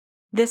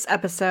This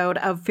episode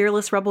of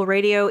Fearless Rebel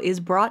Radio is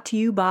brought to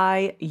you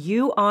by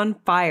You on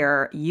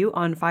Fire. You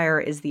on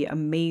Fire is the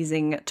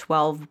amazing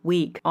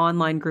 12-week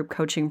online group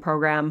coaching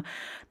program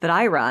that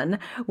I run,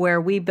 where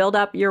we build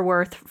up your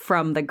worth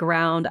from the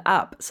ground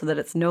up so that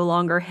it's no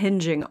longer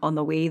hinging on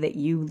the way that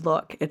you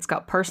look. It's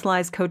got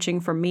personalized coaching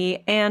from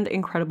me and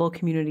incredible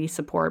community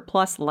support,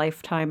 plus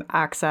lifetime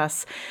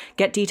access.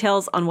 Get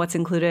details on what's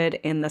included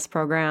in this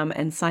program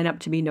and sign up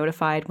to be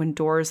notified when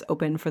doors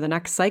open for the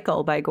next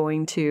cycle by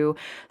going to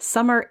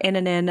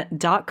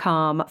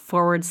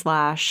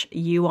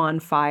summerinanen.com/you on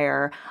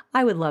fire.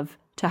 I would love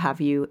to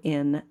have you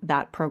in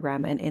that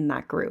program and in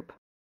that group.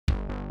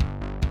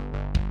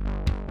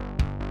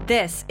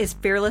 This is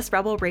Fearless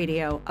Rebel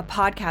Radio, a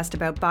podcast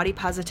about body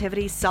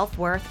positivity,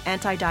 self-worth,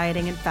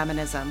 anti-dieting, and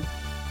feminism.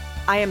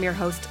 I am your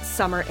host,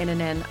 Summer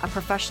Inanen, a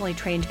professionally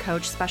trained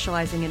coach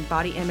specializing in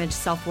body image,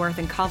 self-worth,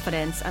 and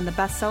confidence, and the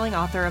best-selling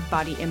author of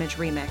Body Image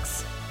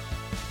Remix.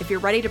 If you're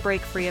ready to break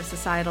free of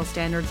societal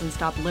standards and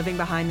stop living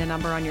behind the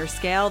number on your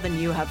scale, then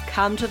you have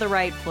come to the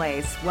right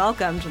place.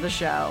 Welcome to the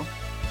show.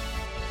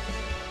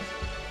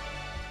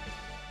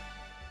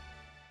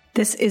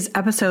 This is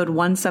episode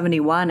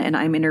 171, and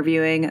I'm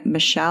interviewing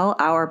Michelle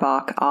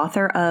Auerbach,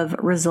 author of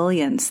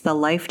Resilience, the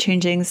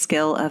life-changing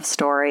skill of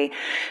story.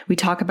 We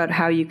talk about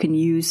how you can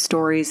use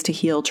stories to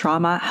heal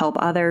trauma, help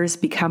others,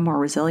 become more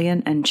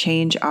resilient, and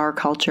change our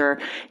culture.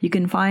 You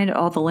can find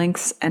all the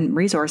links and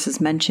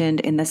resources mentioned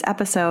in this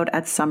episode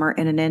at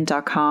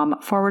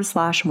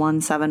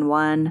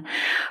summerinanen.com/171.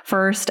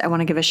 First, I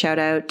want to give a shout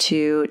out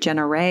to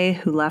Jenna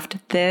Ray, who left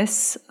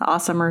this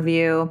awesome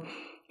review.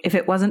 If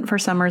it wasn't for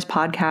Summer's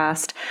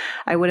podcast,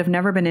 I would have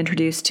never been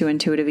introduced to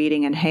intuitive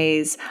eating and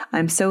HAES.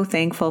 I'm so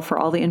thankful for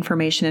all the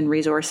information and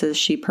resources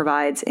she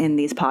provides in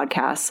these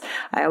podcasts.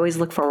 I always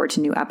look forward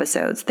to new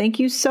episodes. Thank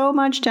you so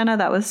much, Jenna.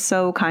 That was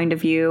so kind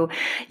of you.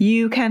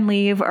 You can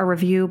leave a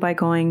review by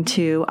going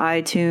to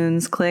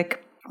iTunes,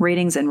 click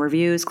ratings and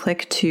reviews,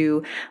 click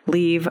to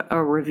leave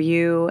a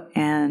review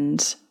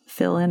and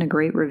fill in a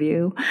great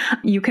review.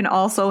 You can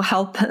also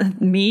help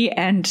me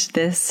and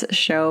this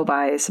show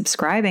by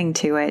subscribing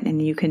to it, and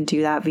you can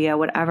do that via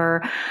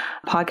whatever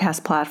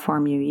podcast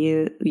platform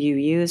you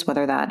use,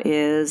 whether that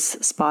is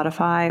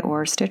Spotify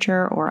or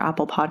Stitcher or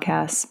Apple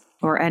Podcasts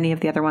or any of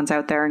the other ones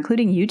out there,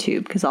 including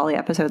YouTube, because all the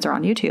episodes are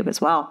on YouTube as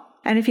well.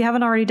 And if you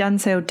haven't already done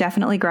so,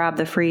 definitely grab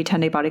the free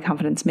 10-day body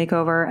confidence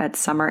makeover at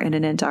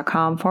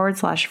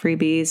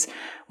summerinanen.com/freebies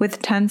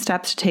with 10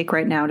 steps to take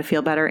right now to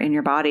feel better in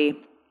your body.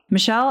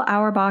 Michelle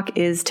Auerbach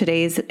is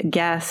today's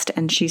guest,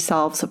 and she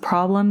solves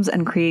problems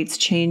and creates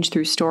change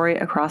through story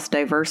across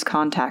diverse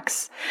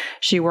contexts.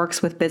 She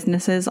works with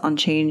businesses on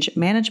change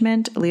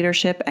management,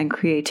 leadership, and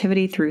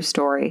creativity through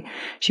story.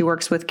 She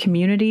works with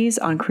communities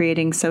on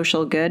creating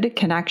social good,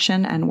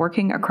 connection, and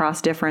working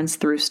across difference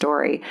through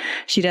story.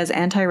 She does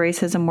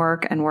anti-racism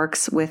work and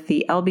works with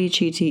the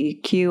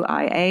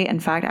LGBTQIA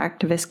and fact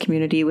activist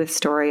community with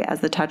story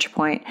as the touch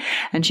point.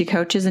 And she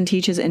coaches and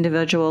teaches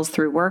individuals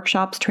through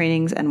workshops,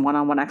 trainings, and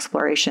one-on-one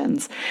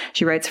explorations.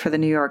 She writes for the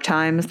New York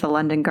Times, the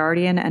London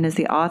Guardian, and is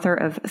the author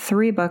of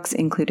 3 books,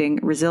 including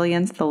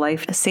Resilience, the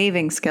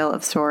life-saving skill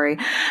of story,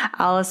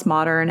 Alice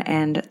Modern,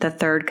 and The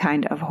Third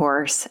Kind of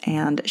Horse.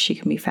 And she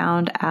can be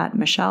found at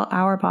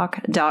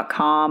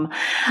michelleauerbach.com.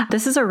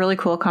 This is a really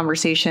cool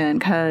conversation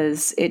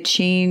because it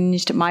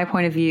changed my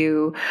point of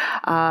view,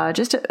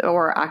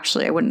 or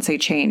actually I wouldn't say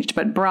changed,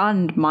 but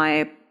broadened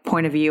my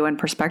point of view and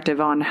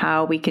perspective on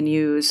how we can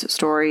use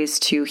stories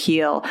to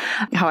heal,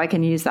 how I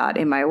can use that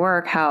in my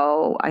work,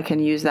 how I can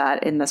use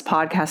that in this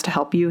podcast to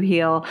help you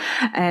heal,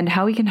 and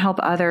how we can help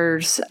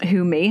others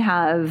who may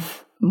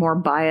have more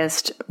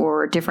biased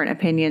or different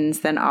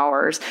opinions than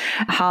ours,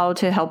 how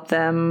to help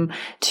them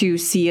to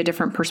see a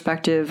different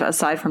perspective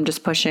aside from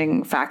just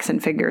pushing facts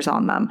and figures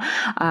on them.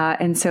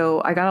 And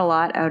so I got a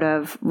lot out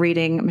of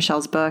reading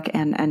Michelle's book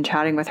and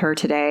chatting with her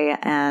today.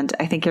 And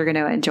I think you're going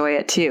to enjoy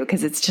it too,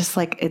 because it's just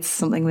like, it's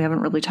something we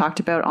haven't really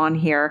talked about on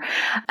here,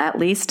 at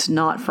least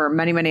not for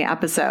many, many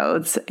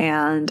episodes.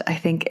 And I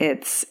think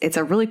it's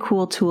a really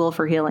cool tool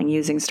for healing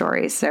using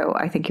stories. So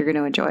I think you're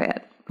going to enjoy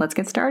it. Let's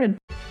get started.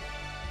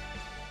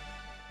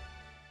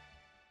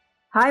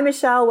 Hi,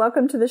 Michelle.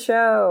 Welcome to the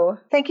show.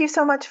 Thank you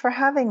so much for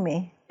having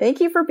me.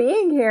 Thank you for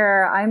being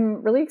here.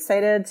 I'm really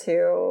excited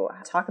to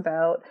talk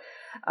about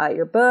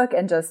your book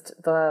and just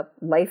the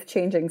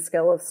life-changing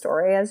skill of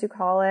story, as you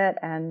call it,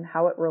 and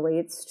how it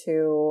relates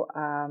to,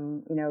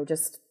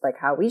 just like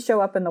how we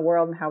show up in the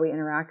world and how we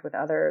interact with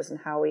others and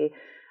how we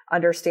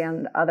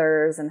understand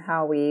others and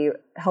how we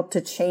help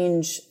to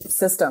change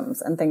systems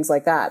and things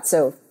like that.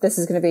 So this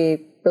is going to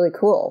be really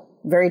cool,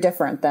 very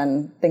different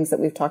than things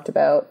that we've talked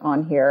about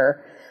on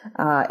here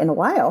in a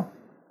while.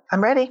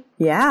 I'm ready.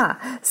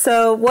 Yeah.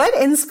 So what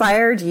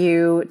inspired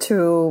you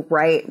to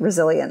write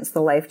Resilience,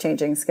 the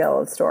life-changing skill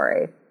of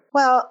story?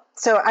 Well,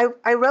 so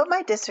I wrote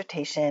my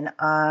dissertation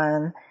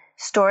on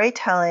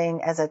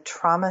storytelling as a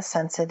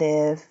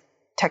trauma-sensitive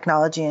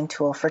technology and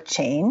tool for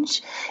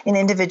change in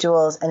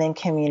individuals and in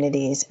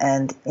communities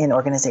and in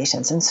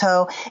organizations. And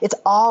so it's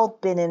all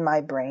been in my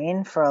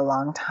brain for a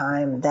long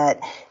time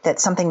that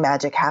something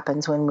magic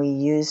happens when we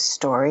use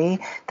story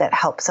that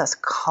helps us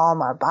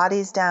calm our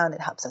bodies down.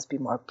 It helps us be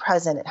more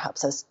present. It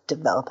helps us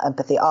develop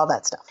empathy, all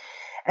that stuff.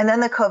 And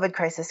then the COVID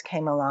crisis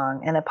came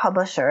along, and a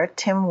publisher,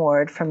 Tim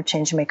Ward from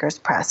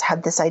Changemakers Press,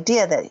 had this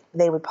idea that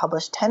they would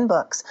publish 10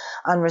 books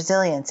on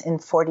resilience in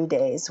 40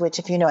 days, which,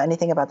 if you know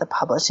anything about the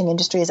publishing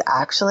industry, is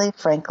actually,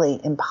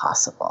 frankly,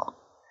 impossible.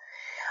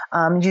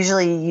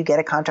 Usually you get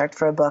a contract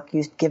for a book,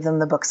 you give them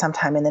the book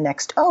sometime in the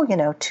next,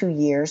 2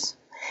 years,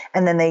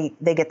 and then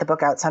they get the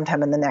book out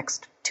sometime in the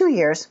next 2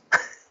 years.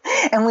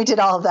 And we did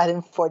all of that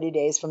in 40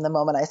 days from the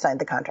moment I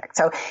signed the contract.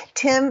 So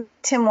Tim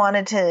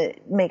wanted to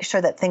make sure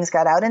that things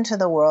got out into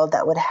the world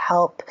that would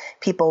help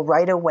people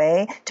right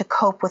away to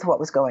cope with what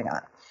was going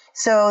on.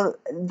 So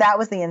that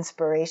was the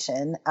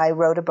inspiration. I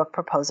wrote a book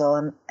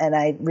proposal and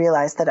I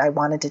realized that I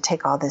wanted to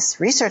take all this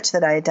research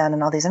that I had done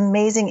and all these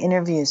amazing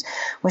interviews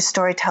with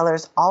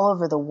storytellers all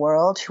over the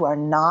world who are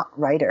not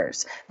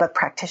writers, but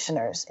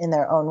practitioners in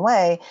their own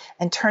way,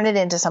 and turn it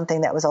into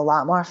something that was a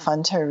lot more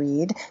fun to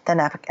read than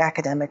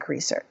academic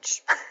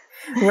research.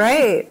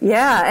 Right.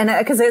 Yeah. And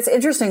because it's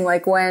interesting,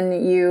 like when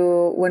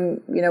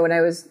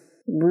I was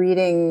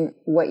reading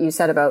what you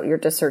said about your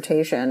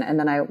dissertation, and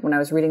then when I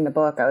was reading the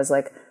book, I was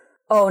like,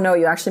 oh no,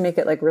 you actually make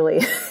it like really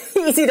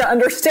easy to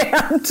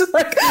understand.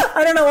 Like,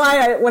 I don't know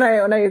why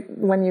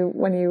when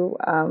you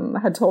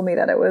had told me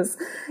that it was,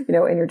 in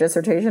your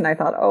dissertation, I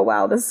thought, oh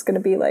wow, this is going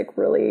to be like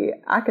really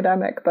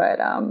academic, but,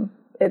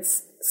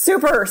 it's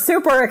super,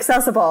 super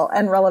accessible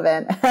and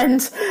relevant.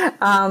 And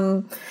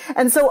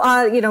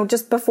so,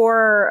 just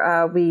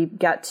before, we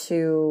get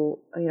to,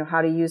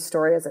 how to use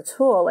story as a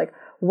tool, like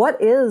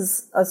what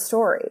is a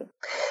story?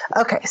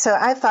 Okay. So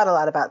I've thought a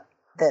lot about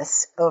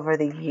this over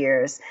the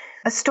years.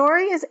 A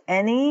story is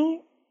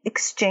any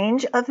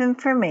exchange of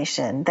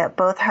information that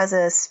both has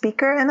a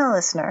speaker and a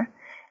listener,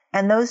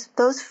 and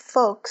those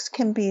folks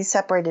can be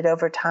separated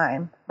over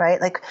time,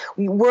 right? Like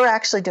we're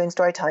actually doing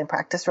storytelling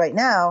practice right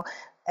now,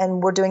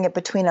 and we're doing it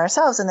between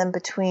ourselves and then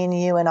between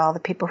you and all the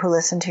people who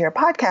listen to your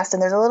podcast.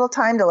 And there's a little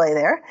time delay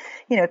there.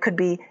 It could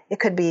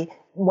be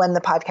when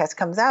the podcast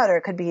comes out, or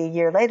it could be a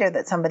year later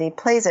that somebody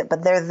plays it,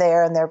 but they're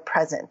there and they're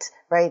present,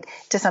 right?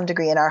 To some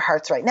degree in our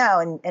hearts right now,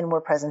 and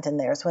we're present in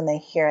theirs when they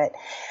hear it.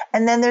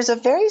 And then there's a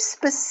very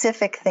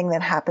specific thing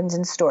that happens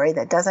in story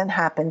that doesn't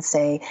happen,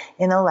 say,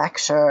 in a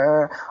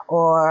lecture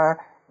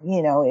or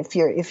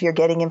if you're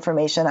getting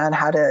information on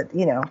how to,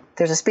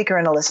 there's a speaker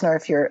and a listener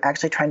if you're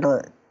actually trying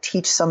to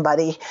teach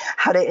somebody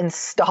how to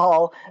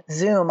install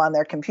Zoom on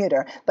their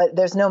computer, but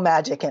there's no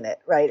magic in it,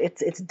 right?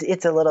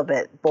 It's a little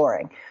bit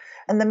boring.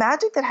 And the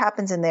magic that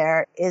happens in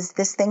there is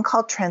this thing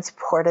called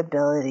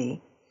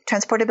transportability.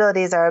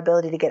 Transportability is our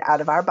ability to get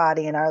out of our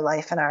body and our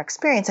life and our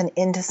experience and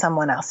into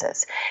someone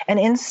else's. And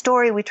in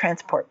story, we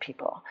transport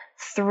people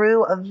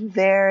through a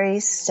very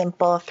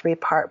simple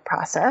 3-part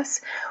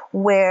process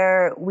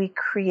where we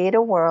create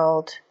a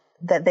world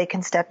that they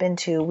can step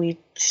into. We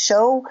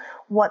show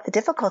what the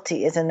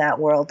difficulty is in that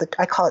world.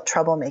 I call it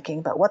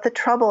troublemaking, but what the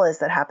trouble is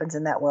that happens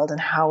in that world and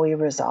how we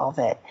resolve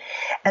it.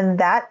 And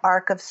that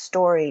arc of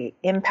story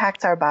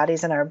impacts our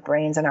bodies and our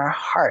brains and our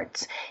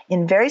hearts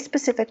in very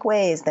specific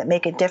ways that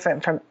make it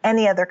different from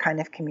any other kind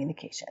of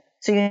communication.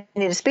 So you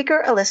need a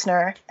speaker, a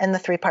listener, and the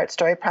 3-part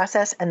story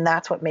process, and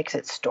that's what makes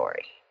it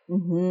story.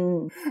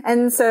 Mm-hmm.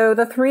 And so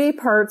the 3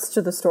 parts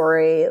to the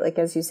story, like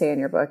as you say in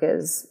your book,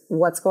 is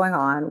what's going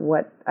on,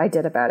 what I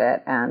did about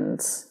it,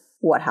 and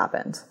what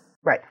happened.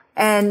 Right.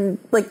 And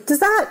like, do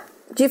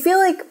you feel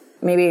like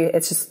maybe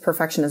it's just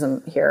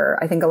perfectionism here?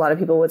 I think a lot of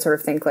people would sort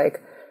of think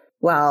like,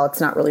 well,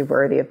 it's not really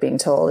worthy of being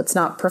told. It's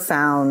not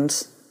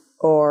profound,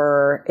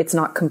 or it's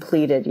not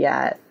completed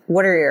yet.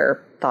 What are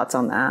your thoughts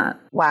on that?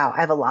 Wow. I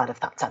have a lot of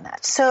thoughts on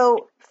that.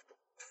 So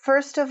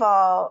first of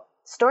all,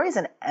 story is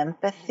an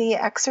empathy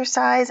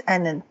exercise,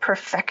 and then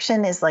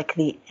perfection is like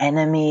the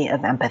enemy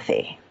of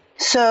empathy.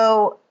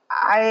 So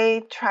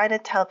I try to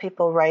tell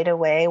people right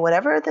away,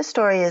 whatever the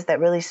story is that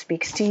really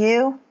speaks to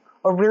you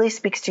or really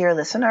speaks to your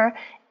listener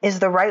is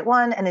the right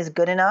one and is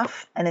good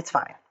enough, and it's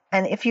fine.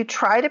 And if you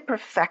try to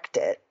perfect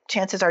it,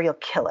 chances are you'll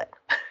kill it.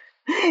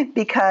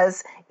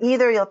 Because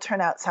either you'll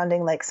turn out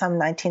sounding like some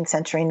 19th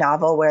century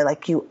novel where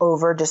like you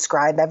over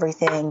describe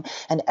everything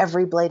and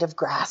every blade of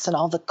grass and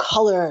all the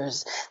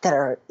colors that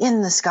are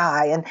in the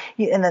sky,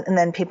 and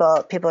then people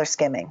are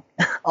skimming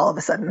all of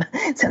a sudden,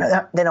 so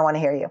they don't want to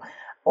hear you.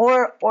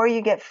 Or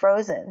you get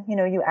frozen.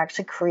 You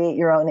actually create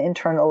your own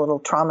internal little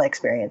trauma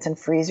experience and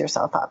freeze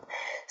yourself up.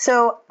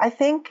 So I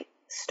think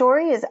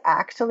story is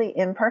actually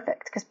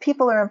imperfect because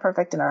people are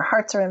imperfect and our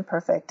hearts are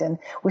imperfect and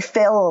we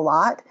fail a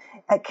lot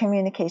at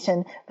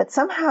communication, but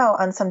somehow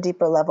on some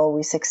deeper level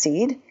we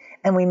succeed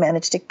and we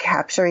manage to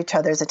capture each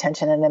other's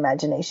attention and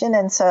imagination.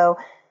 And so,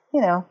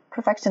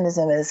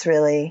 perfectionism is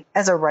really,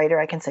 as a writer,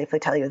 I can safely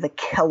tell you, the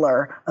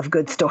killer of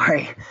good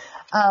story.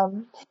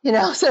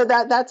 So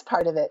that's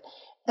part of it.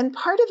 And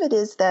part of it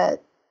is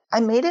that I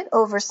made it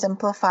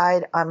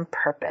oversimplified on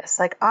purpose.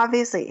 Like,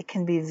 obviously, it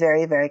can be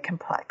very, very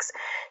complex.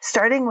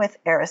 Starting with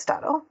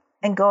Aristotle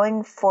and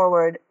going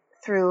forward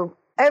through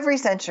every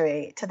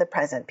century to the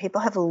present,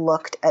 people have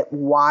looked at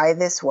why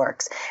this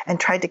works and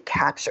tried to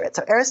capture it.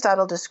 So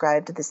Aristotle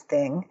described this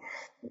thing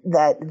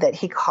that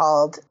he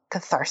called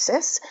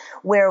catharsis,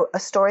 where a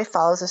story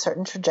follows a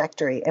certain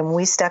trajectory and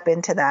we step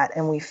into that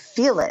and we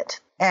feel it.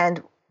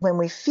 And when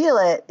we feel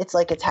it, it's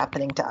like it's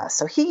happening to us.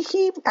 So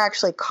he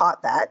actually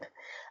caught that,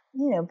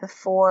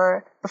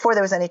 before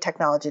there was any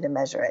technology to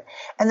measure it.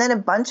 And then a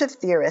bunch of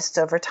theorists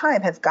over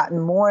time have gotten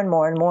more and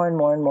more and more and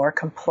more and more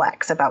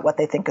complex about what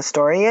they think a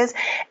story is.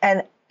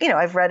 And,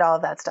 I've read all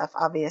of that stuff,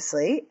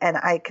 obviously, and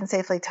I can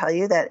safely tell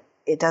you that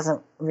it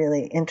doesn't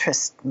really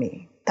interest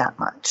me that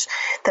much.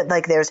 That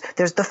like there's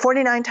the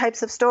 49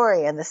 types of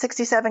story and the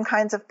 67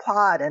 kinds of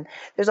plot. And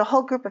there's a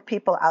whole group of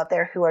people out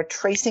there who are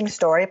tracing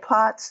story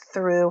plots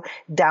through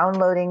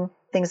downloading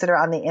things that are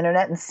on the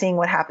internet and seeing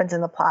what happens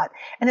in the plot.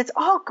 And it's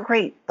all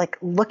great, like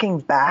looking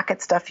back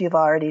at stuff you've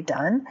already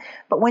done.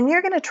 But when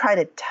you're going to try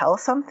to tell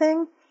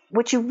something,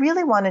 what you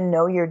really want to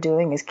know you're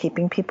doing is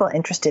keeping people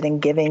interested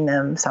in giving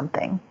them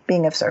something,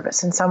 being of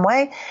service in some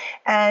way.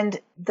 And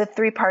the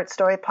 3-part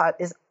story plot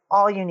is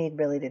all you need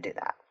really to do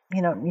that.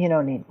 You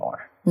don't need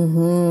more.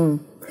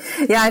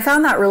 Mm-hmm. Yeah, I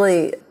found that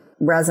really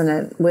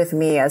resonant with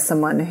me as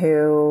someone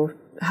who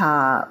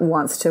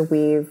wants to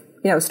weave,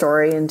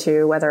 story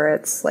into whether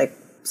it's like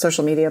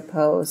social media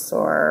posts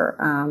or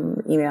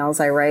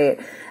emails I write,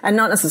 and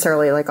not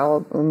necessarily like all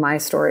of my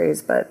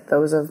stories, but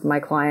those of my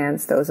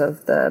clients, those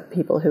of the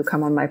people who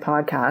come on my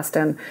podcast,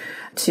 and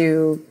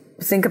to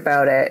think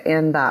about it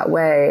in that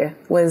way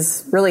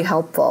was really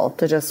helpful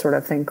to just sort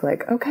of think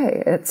like,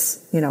 okay,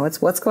 it's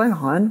what's going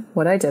on,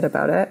 what I did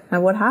about it,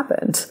 and what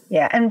happened.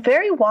 Yeah, and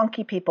very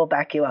wonky people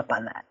back you up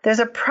on that. There's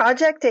a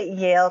project at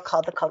Yale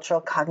called the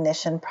Cultural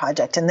Cognition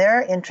Project, and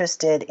they're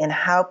interested in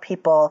how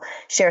people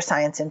share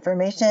science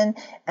information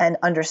and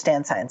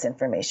understand science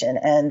information.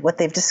 And what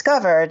they've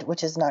discovered,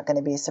 which is not going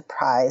to be a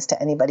surprise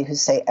to anybody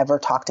who's, say, ever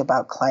talked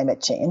about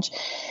climate change,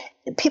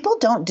 people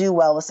don't do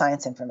well with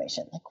science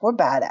information. Like, we're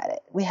bad at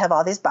it. We have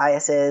all these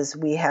biases.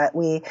 We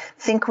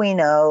think we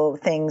know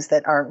things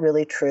that aren't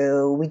really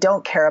true. We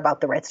don't care about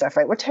the right stuff,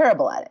 right? We're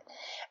terrible at it.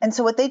 And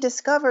so what they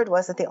discovered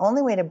was that the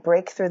only way to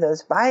break through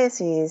those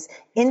biases,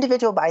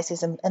 individual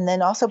biases, and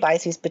then also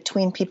biases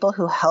between people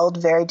who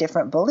held very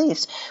different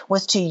beliefs,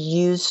 was to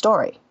use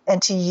story and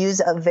to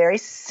use a very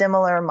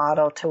similar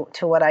model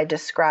to what I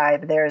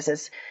described. There's a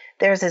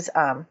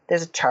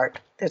chart,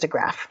 there's a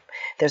graph,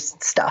 there's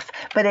stuff,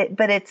 but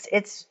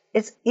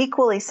it's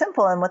equally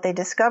simple. And what they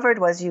discovered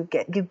was you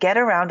get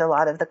around a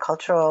lot of the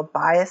cultural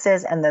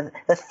biases and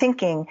the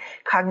thinking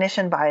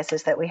cognition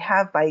biases that we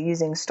have by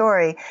using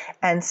story.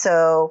 And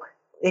so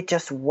it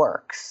just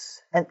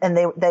works. And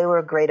they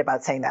were great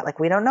about saying that. Like,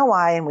 we don't know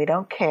why and we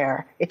don't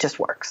care. It just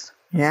works.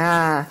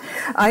 Yeah.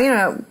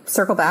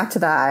 Circle back to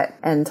that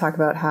and talk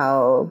about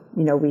how,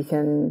 we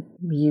can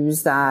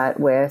use that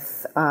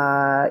with,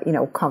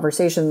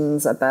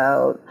 conversations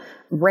about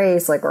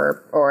race, like,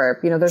 or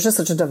there's just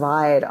such a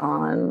divide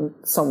on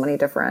so many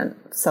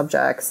different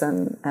subjects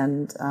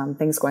and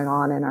things going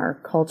on in our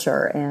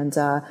culture. And,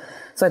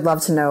 so I'd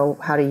love to know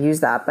how to use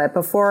that. But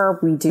before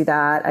we do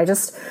that,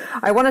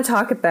 I want to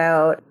talk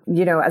about,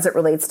 as it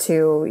relates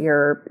to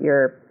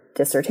your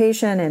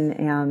dissertation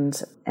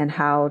and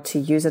how to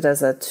use it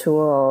as a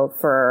tool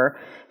for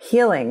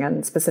healing,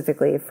 and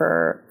specifically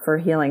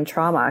for healing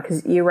trauma,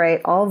 because you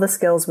write, all the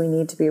skills we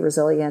need to be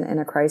resilient in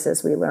a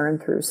crisis we learn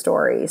through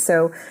story.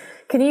 So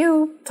can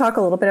you talk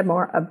a little bit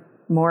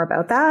more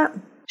about that?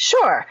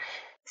 Sure.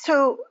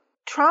 So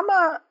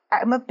trauma,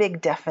 I'm a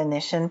big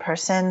definition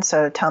person,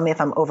 so tell me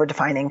if I'm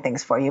overdefining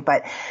things for you,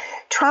 but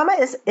trauma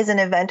is an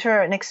event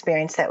or an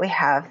experience that we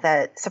have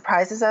that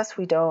surprises us.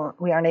 We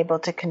aren't able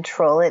to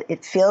control it.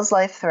 It feels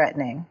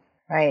life-threatening,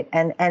 right?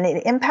 And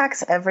it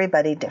impacts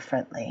everybody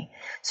differently.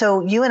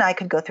 So you and I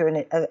could go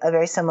through a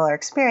very similar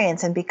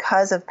experience, and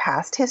because of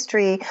past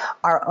history,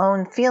 our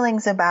own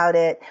feelings about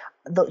it,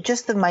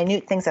 just the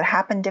minute things that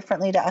happen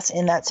differently to us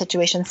in that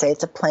situation, say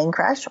it's a plane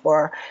crash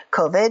or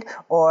COVID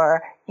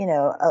or,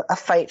 a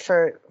fight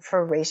for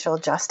racial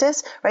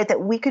justice, right?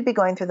 That we could be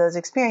going through those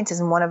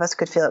experiences and one of us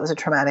could feel it was a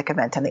traumatic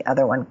event and the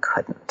other one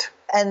couldn't.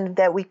 And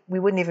that we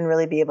wouldn't even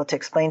really be able to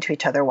explain to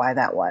each other why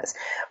that was.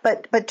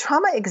 But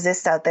trauma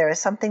exists out there as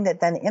something that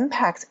then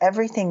impacts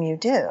everything you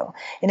do.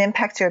 It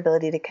impacts your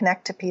ability to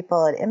connect to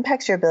people. It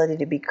impacts your ability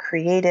to be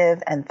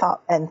creative and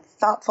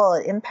thoughtful.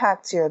 It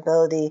impacts your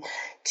ability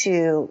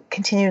to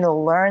continue to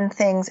learn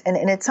things.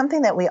 And it's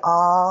something that we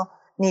all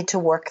need to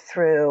work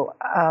through.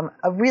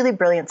 A really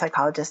brilliant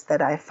psychologist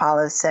that I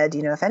follow said,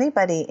 if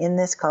anybody in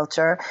this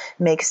culture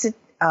makes it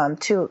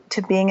to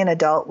being an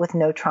adult with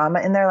no trauma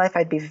in their life,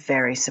 I'd be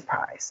very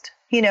surprised.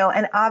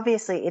 And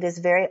obviously it is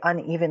very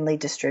unevenly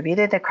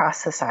distributed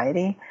across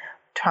society.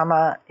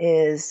 Trauma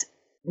is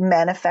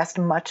manifest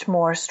much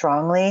more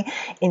strongly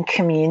in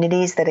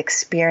communities that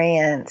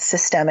experience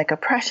systemic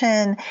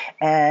oppression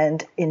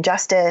and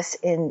injustice,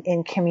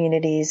 in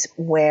communities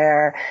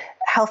where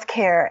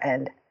healthcare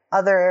and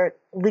other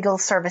legal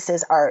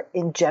services are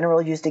in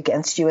general used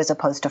against you as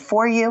opposed to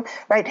for you,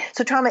 right?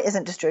 So trauma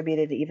isn't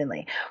distributed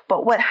evenly.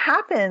 But what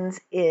happens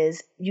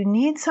is you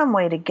need some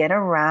way to get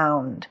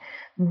around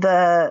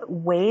the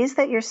ways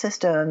that your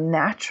system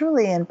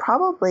naturally and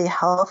probably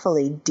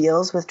healthily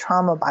deals with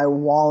trauma by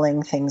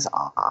walling things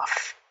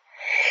off.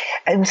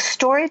 And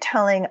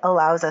storytelling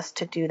allows us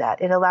to do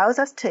that. It allows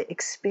us to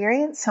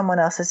experience someone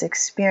else's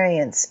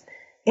experience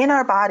in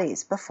our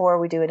bodies before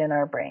we do it in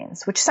our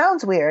brains, which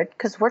sounds weird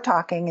because we're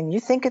talking and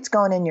you think it's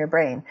going in your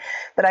brain.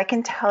 But I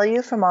can tell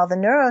you from all the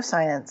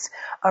neuroscience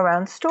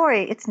around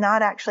story, it's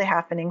not actually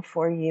happening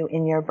for you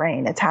in your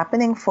brain. It's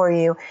happening for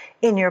you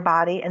in your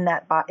body, and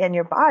and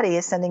your body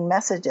is sending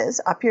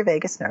messages up your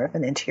vagus nerve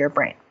and into your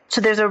brain.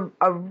 So there's a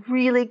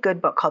really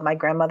good book called My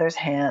Grandmother's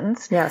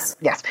Hands. Yes.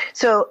 Yes.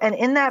 So, and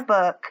in that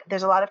book,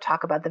 there's a lot of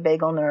talk about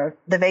the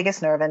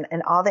vagus nerve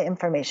and all the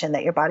information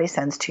that your body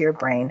sends to your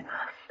brain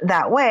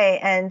that way.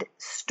 And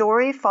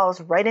story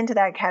falls right into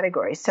that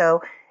category.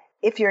 So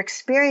if you're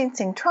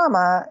experiencing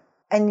trauma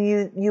and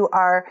you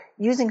are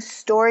using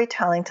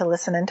storytelling to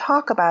listen and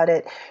talk about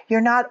it,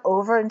 you're not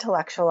over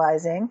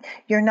intellectualizing.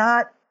 You're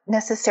not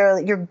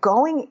necessarily, you're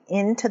going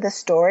into the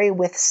story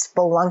with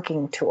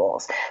spelunking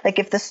tools. Like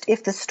if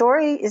the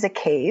story is a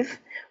cave,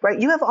 right,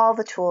 you have all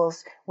the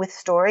tools with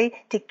story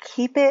to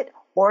keep it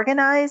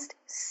organized,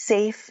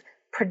 safe,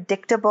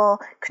 predictable,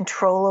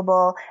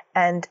 controllable,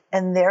 and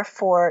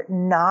therefore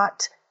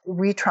not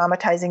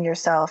re-traumatizing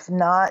yourself,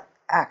 not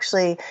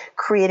actually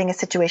creating a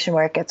situation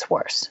where it gets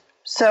worse.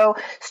 So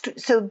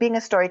being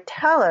a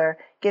storyteller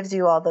gives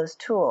you all those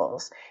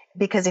tools,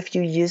 because if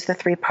you use the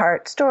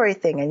 3-part story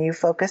thing and you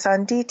focus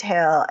on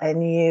detail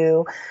and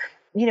you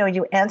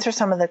answer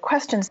some of the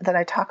questions that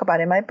I talk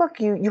about in my book,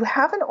 you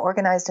have an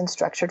organized and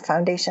structured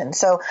foundation.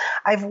 So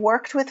I've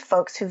worked with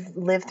folks who've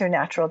lived through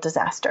natural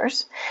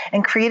disasters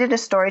and created a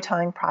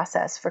storytelling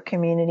process for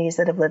communities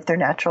that have lived through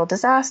natural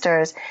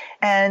disasters.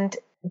 And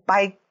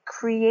by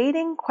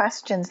creating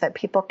questions that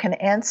people can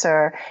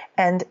answer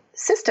and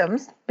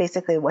systems,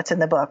 basically what's in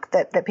the book,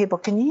 that people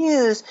can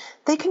use,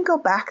 they can go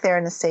back there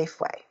in a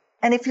safe way.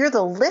 And if you're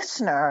the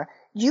listener,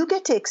 you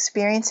get to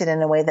experience it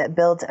in a way that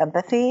builds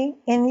empathy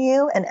in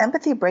you. And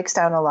empathy breaks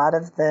down a lot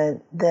of the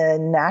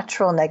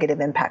natural negative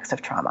impacts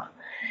of trauma.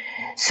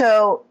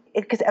 So,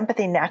 because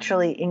empathy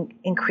naturally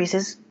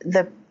increases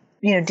the,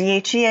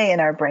 DHEA in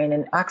our brain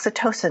and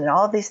oxytocin and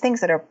all of these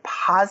things that are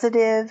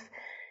positive,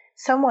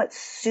 somewhat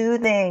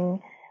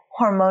soothing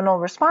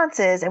hormonal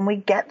responses. And we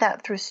get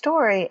that through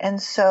story.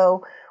 And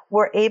so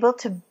we're able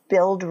to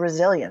build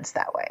resilience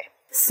that way.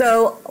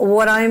 So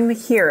what I'm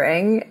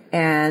hearing,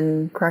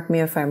 and correct me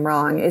if I'm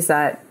wrong, is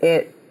that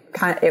it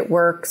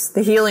works,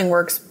 the healing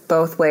works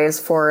both ways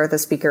for the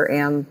speaker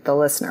and the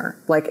listener.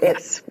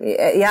 Yes.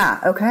 Yeah,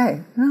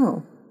 okay.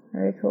 Oh,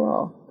 very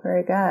cool.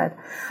 Very good.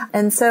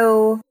 And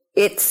so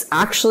it's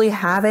actually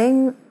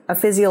having a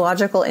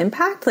physiological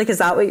impact? Is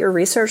that what your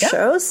research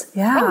shows?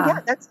 Yeah. Oh,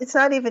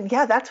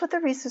 yeah. That's what the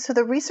research, so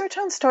the research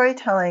on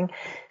storytelling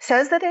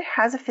says that it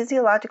has a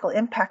physiological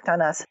impact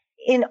on us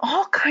in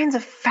all kinds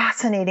of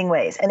fascinating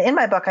ways. And in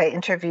my book, I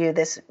interview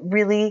this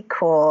really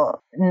cool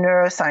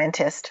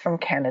neuroscientist from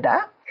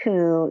Canada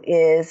who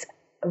is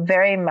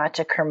very much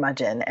a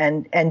curmudgeon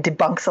and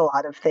debunks a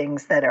lot of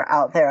things that are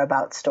out there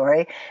about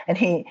story. And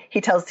he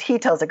tells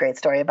a great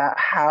story about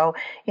how,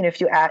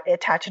 if you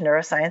attach a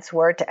neuroscience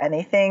word to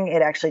anything,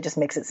 it actually just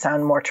makes it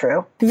sound more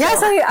true.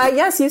 Yes,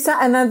 yes, you said,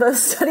 and then the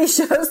study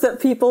shows that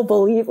people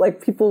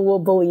will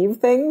believe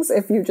things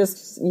if you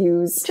just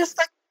use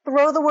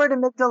throw the word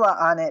amygdala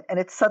on it and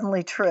it's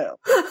suddenly true,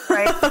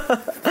 right?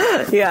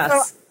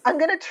 Yes. So I'm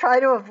going to try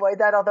to avoid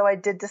that, although I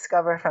did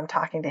discover from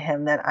talking to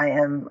him that I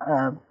am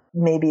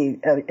maybe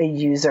a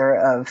user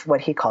of what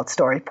he called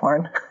story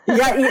porn.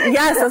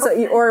 Yes. That's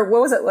or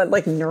what was it,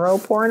 like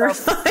neuroporn or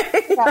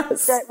something?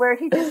 Yes. Where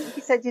he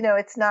said,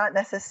 it's not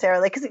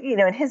necessarily, because,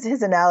 and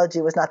his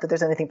analogy was not that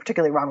there's anything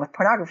particularly wrong with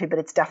pornography, but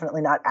it's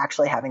definitely not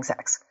actually having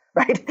sex,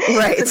 right?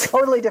 Right. It's a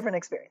totally different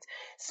experience.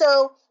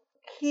 So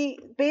he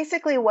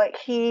basically what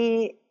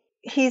he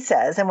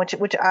says, and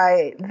which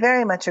I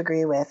very much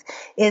agree with,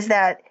 is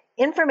that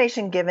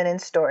information given in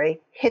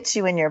story hits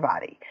you in your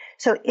body.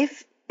 So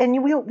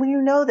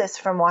you know this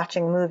from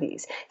watching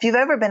movies. If you've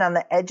ever been on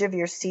the edge of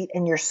your seat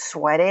and you're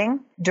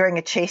sweating during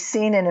a chase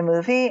scene in a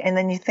movie, and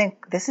then you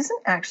think, this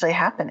isn't actually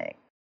happening.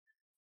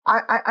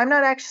 I'm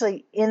not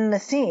actually in the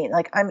scene.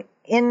 I'm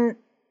in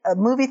a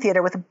movie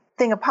theater with a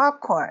thing of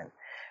popcorn,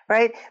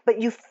 right? But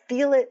you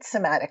feel it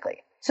somatically.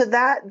 So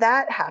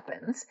that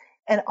happens,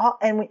 and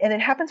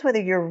it happens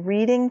whether you're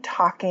reading,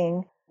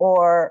 talking,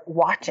 or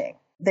watching.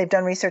 They've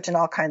done research in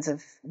all kinds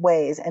of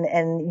ways,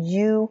 and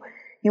you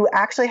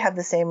actually have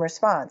the same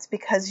response,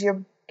 because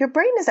your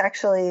brain is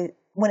actually,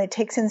 when it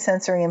takes in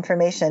sensory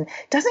information,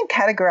 doesn't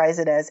categorize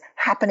it as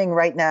happening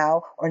right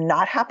now or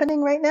not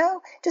happening right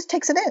now. It just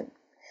takes it in.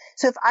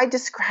 So if I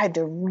described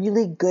a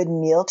really good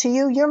meal to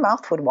you, your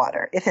mouth would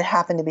water if it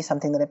happened to be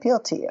something that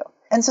appealed to you.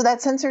 And so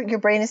that sensor, your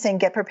brain is saying,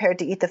 get prepared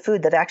to eat the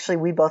food that actually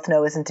we both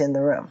know isn't in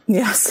the room.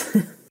 Yes.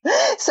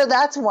 So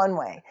that's one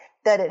way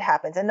that it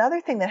happens.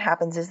 Another thing that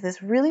happens is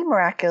this really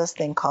miraculous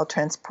thing called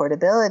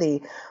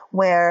transportability,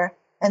 where,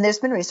 and there's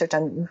been research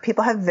on,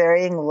 people have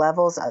varying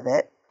levels of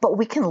it, but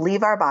we can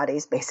leave our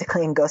bodies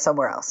basically and go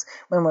somewhere else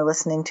when we're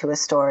listening to a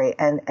story,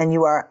 and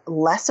you are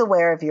less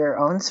aware of your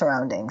own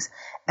surroundings,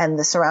 and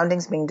the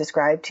surroundings being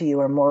described to you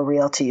are more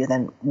real to you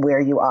than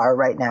where you are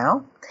right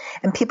now.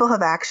 And people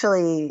have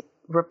actually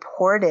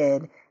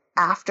reported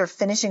after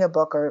finishing a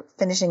book or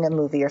finishing a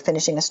movie or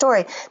finishing a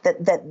story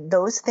that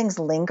those things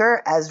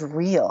linger as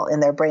real in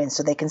their brains,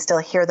 so they can still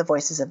hear the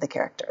voices of the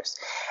characters.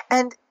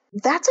 And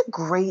that's a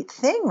great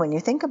thing when you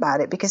think about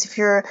it, because if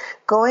you're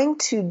going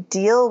to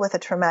deal with a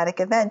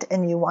traumatic event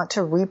and you want to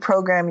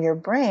reprogram your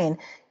brain,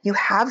 you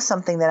have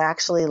something that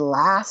actually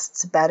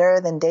lasts better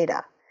than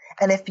data.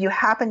 And if you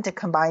happen to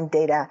combine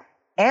data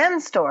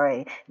and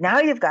story,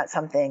 now you've got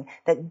something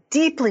that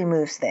deeply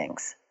moves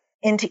things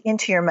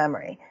into your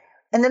memory.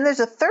 And then there's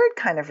a third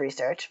kind of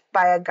research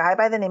by a guy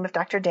by the name of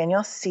Dr.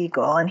 Daniel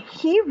Siegel, and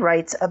he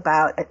writes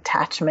about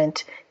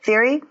attachment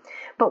theory.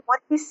 But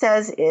what he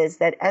says is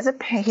that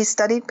he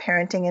studied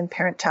parenting and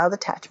parent-child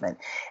attachment,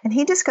 and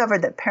he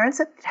discovered that parents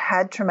that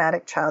had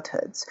traumatic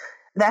childhoods,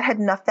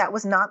 that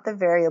was not the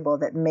variable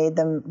that made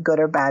them good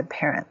or bad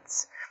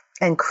parents,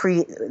 and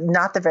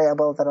not the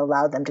variable that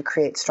allowed them to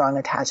create strong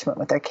attachment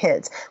with their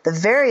kids. The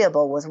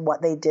variable was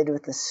what they did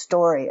with the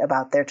story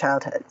about their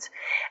childhoods.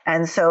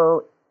 And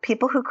so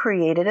people who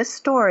created a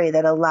story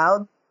that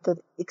allowed the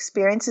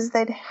experiences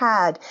they'd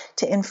had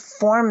to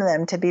inform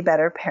them to be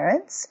better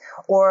parents,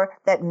 or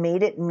that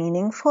made it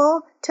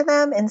meaningful to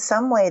them in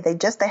some way. They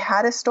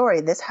had a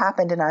story. This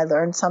happened and I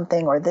learned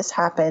something, or this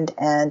happened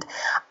and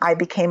I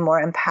became more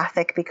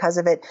empathic because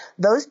of it.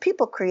 Those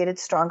people created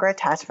stronger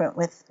attachment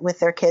with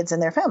their kids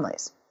and their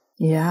families.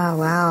 Yeah.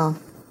 Wow.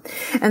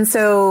 And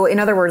so, in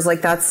other words,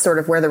 like, that's sort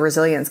of where the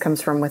resilience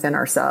comes from within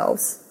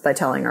ourselves by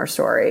telling our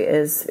story,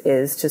 is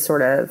to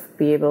sort of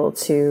be able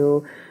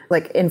to,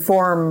 like,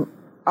 inform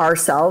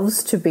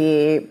ourselves to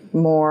be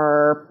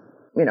more,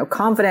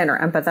 confident or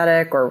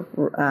empathetic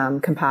or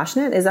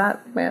compassionate. Does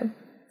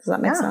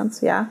that make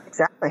sense? Yeah,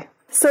 exactly.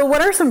 So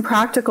what are some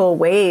practical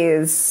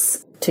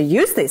ways to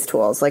use these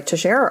tools, like to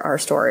share our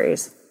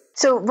stories?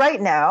 So right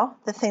now,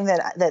 the thing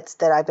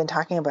that I've been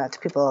talking about to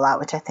people a lot,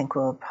 which I think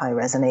will probably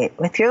resonate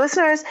with your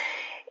listeners,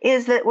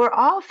 is that we're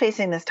all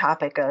facing this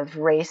topic of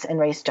race and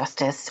race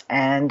justice,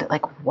 and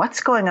like,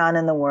 what's going on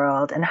in the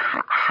world, and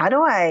how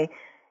do I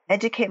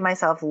educate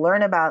myself,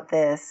 learn about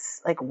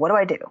this? Like, what do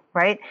I do?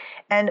 Right.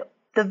 And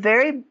the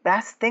very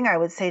best thing I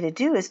would say to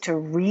do is to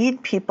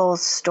read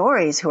people's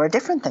stories who are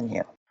different than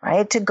you,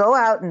 right? To go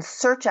out and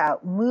search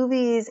out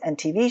movies and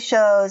TV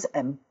shows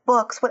and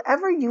books,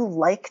 whatever you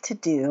like to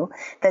do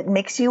that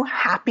makes you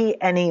happy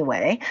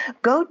anyway.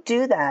 Go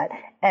do that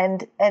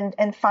and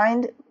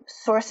find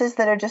sources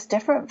that are just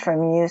different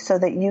from you so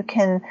that you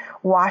can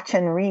watch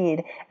and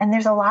read. And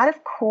there's a lot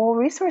of cool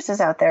resources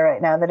out there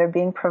right now that are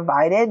being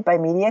provided by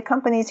media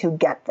companies who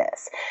get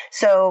this.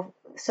 So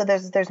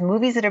there's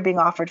movies that are being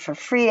offered for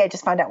free. I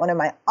just found out one of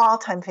my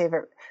all-time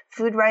favorite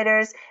food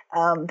writers.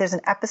 There's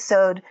an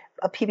episode,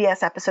 a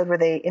PBS episode where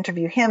they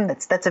interview him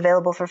that's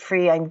available for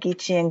free. I'm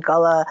Geechee and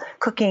Gullah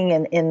cooking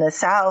in the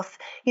South,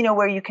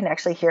 where you can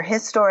actually hear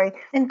his story.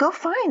 And go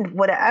find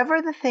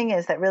whatever the thing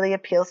is that really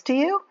appeals to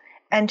you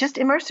and just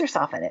immerse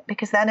yourself in it,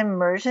 because that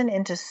immersion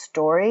into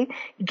story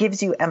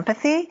gives you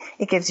empathy.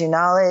 It gives you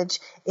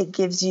knowledge. It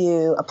gives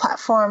you a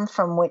platform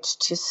from which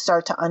to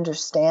start to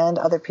understand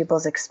other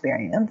people's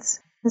experience.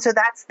 And so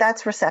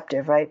that's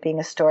receptive, right? Being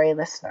a story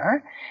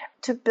listener.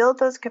 To build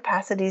those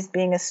capacities,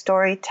 being a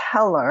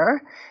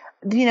storyteller,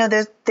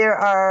 there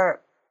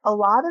are a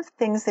lot of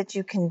things that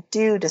you can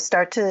do to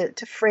start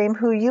to frame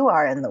who you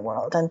are in the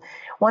world. And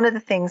one of the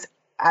things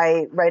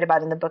I write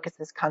about in the book is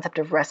this concept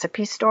of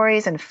recipe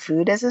stories and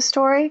food as a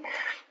story.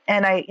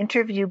 And I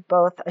interview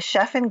both a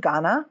chef in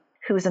Ghana,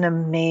 who's an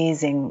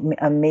amazing,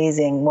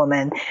 amazing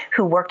woman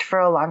who worked for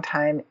a long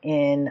time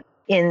in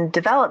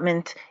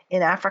development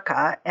in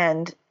Africa.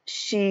 And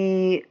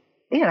she,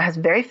 has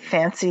a very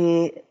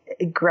fancy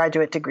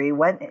graduate degree,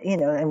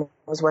 and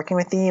was working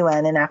with the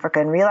UN in Africa,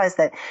 and realized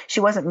that she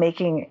wasn't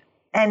making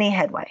any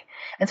headway.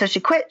 And so she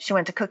quit. She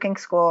went to cooking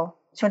school.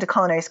 She went to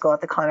culinary school at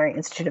the Culinary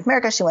Institute of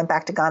America. She went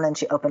back to Ghana and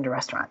she opened a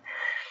restaurant.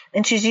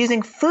 And she's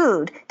using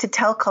food to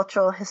tell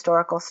cultural,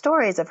 historical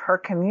stories of her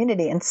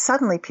community. And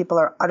suddenly people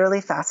are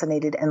utterly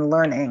fascinated and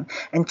learning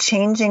and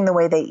changing the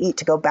way they eat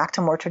to go back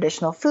to more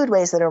traditional food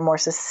ways that are more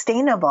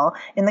sustainable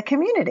in the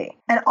community.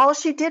 And all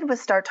she did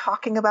was start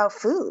talking about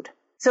food.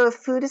 So if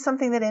food is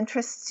something that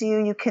interests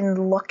you, you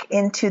can look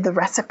into the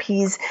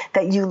recipes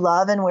that you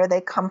love and where they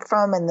come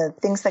from and the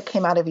things that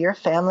came out of your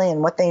family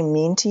and what they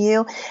mean to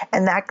you.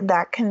 And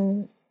that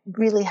can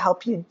really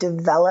help you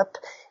develop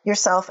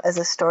yourself as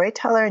a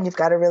storyteller, and you've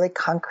got a really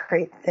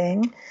concrete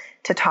thing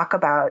to talk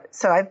about.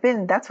 So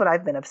that's what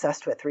I've been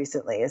obsessed with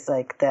recently, is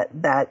like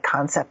that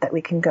concept that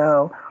we can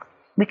go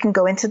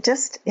into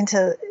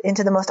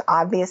the most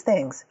obvious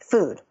things: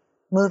 food,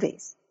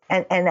 movies,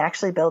 and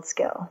actually build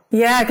skill.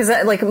 Yeah, because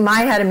like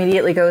my head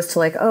immediately goes to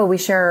like, oh, we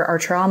share our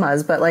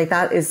traumas, but like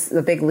that is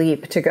a big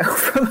leap to go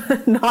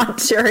from not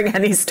sharing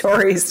any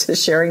stories to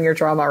sharing your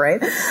trauma, right?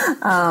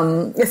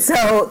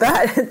 So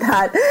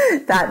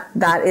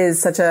that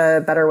is such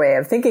a better way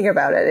of thinking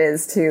about it,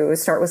 is to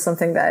start with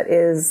something that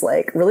is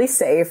like really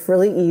safe,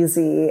 really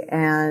easy,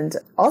 and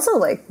also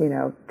like, you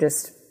know,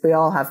 just we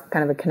all have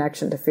kind of a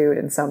connection to food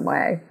in some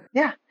way.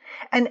 Yeah.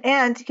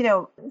 And, you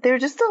know, there are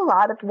just a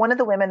lot of, one of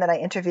the women that I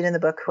interviewed in the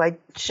book who I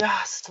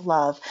just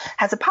love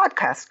has a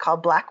podcast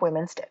called Black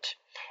Women Stitch.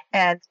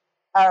 And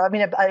her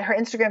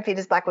Instagram feed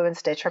is Black Women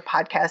Stitch. Her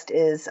podcast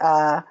is,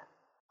 oh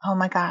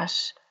my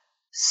gosh,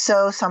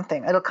 so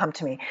something. It'll come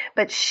to me.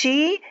 But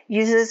she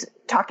uses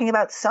talking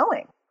about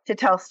sewing to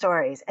tell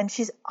stories. And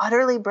she's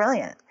utterly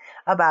brilliant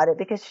about it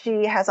because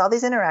she has all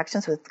these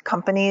interactions with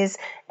companies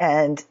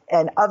and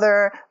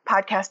other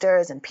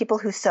podcasters and people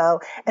who sew.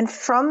 And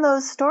from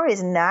those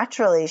stories,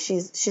 naturally,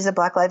 she's a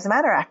Black Lives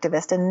Matter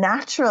activist, and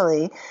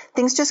naturally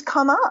things just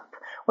come up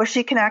where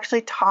she can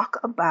actually talk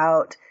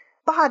about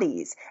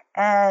bodies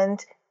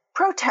and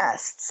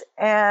protests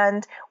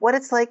and what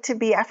it's like to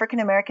be African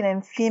American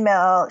and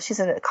female. She's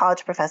a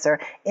college professor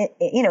in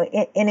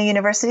a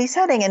university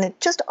setting, and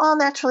it just all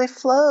naturally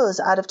flows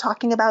out of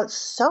talking about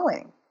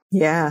sewing.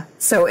 Yeah.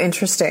 So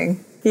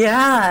interesting.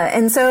 Yeah.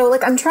 And so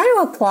like, I'm trying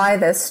to apply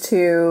this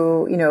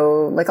to, you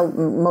know, like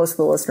most of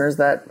the listeners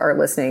that are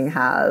listening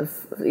have,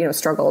 you know,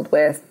 struggled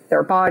with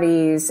their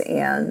bodies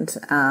and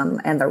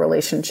the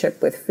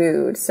relationship with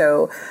food.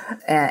 So,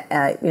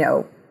 you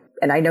know,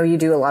 and I know you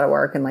do a lot of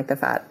work in like the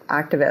fat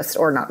activist,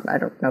 or not, I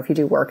don't know if you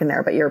do work in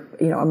there, but you're,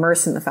 you know,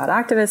 immersed in the fat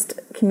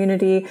activist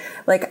community.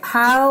 Like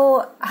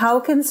how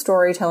can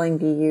storytelling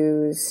be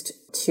used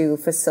to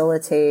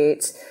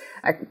facilitate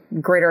a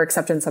greater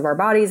acceptance of our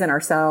bodies and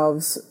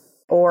ourselves,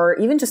 or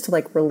even just to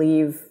like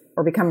relieve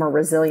or become more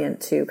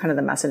resilient to kind of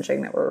the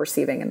messaging that we're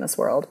receiving in this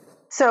world?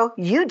 So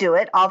you do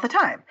it all the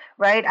time,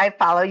 right? I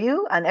follow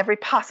you on every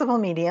possible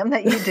medium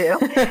that you do.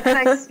 And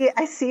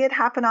I see it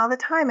happen all the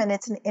time. And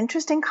it's an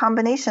interesting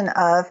combination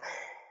of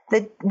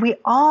we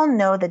all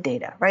know the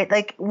data, right?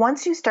 Like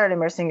once you start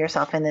immersing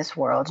yourself in this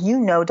world, you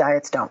know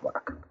diets don't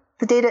work.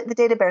 The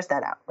data bears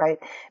that out, right?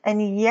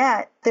 And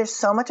yet there's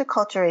so much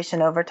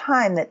acculturation over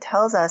time that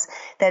tells us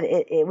that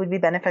it would be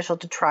beneficial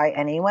to try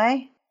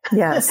anyway.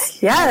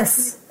 Yes.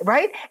 Yes.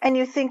 Right. And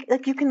you think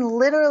like you can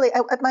literally,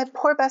 my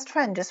poor best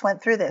friend just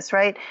went through this,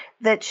 right?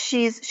 That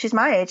she's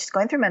my age, she's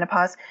going through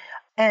menopause,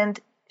 and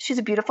she's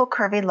a beautiful,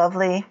 curvy,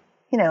 lovely,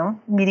 you know,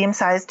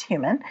 medium-sized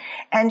human.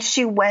 And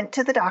she went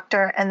to the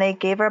doctor and they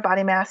gave her a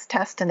body mass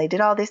test and they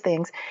did all these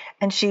things.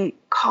 And she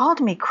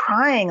called me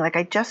crying, like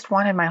I just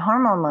wanted my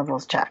hormone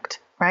levels checked.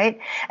 Right.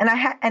 And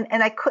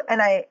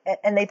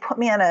and they put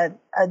me on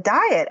a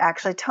diet,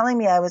 actually telling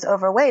me I was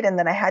overweight and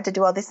that I had to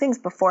do all these things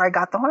before I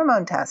got the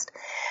hormone test.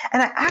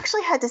 And I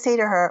actually had to say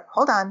to her,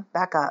 hold on,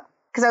 back up.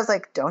 Because I was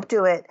like, don't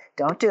do it.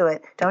 Don't do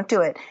it. Don't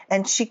do it.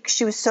 And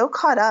she was so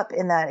caught up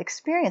in that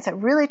experience, that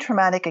really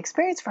traumatic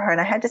experience for her.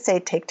 And I had to say,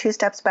 take 2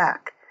 steps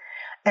back.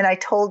 And I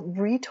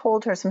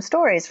retold her some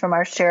stories from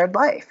our shared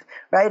life,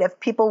 right?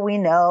 Of people we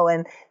know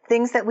and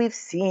things that we've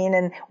seen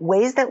and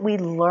ways that we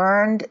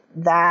learned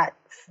that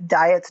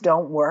diets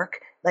don't work,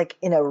 like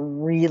in a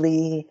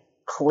really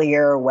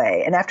clear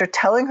way. And after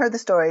telling her the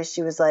stories,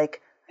 she was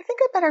like, I think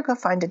I better go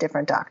find a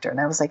different doctor. And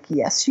I was like,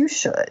 yes, you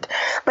should.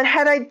 But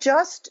had I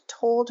just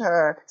told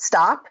her,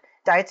 stop,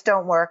 diets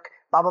don't work,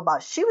 blah, blah, blah,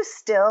 she was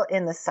still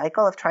in the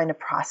cycle of trying to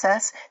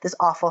process this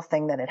awful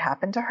thing that had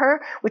happened to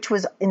her, which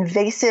was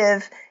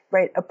invasive,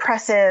 right,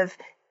 oppressive,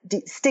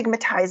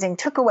 stigmatizing,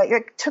 took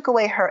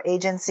away her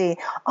agency,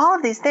 all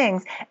of these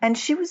things. And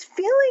she was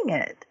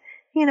feeling it,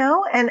 you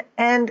know,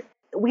 and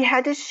we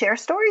had to share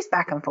stories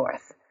back and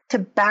forth to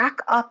back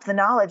up the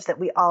knowledge that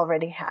we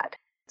already had.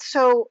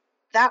 So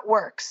that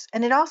works.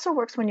 And it also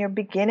works when you're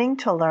beginning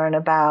to learn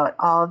about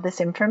all of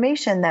this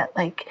information that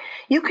like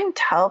you can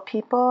tell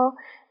people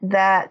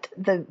that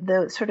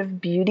the sort of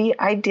beauty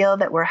ideal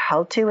that we're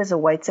held to is a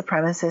white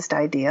supremacist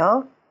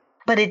ideal,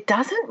 but it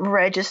doesn't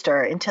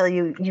register until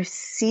you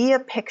see a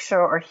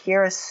picture or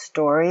hear a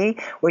story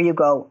where you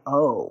go,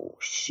 oh,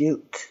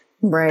 shoot,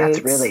 right, that's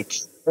really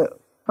true.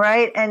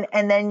 Right.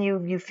 And then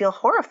you feel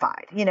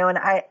horrified, you know, and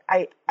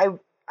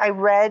I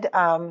read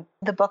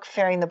the book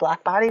Fearing the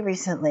Black Body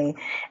recently,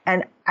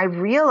 and I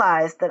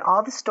realized that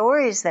all the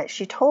stories that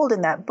she told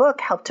in that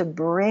book helped to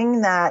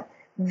bring that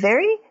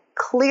very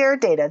clear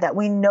data that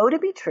we know to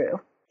be true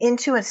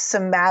into a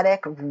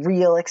somatic,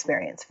 real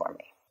experience for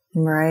me.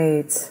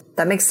 Right.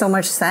 That makes so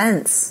much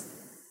sense.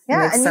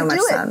 Yeah, makes and so you much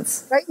do it,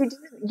 sense. right?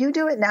 You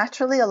do it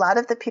naturally. A lot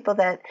of the people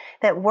that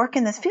work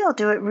in this field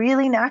do it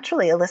really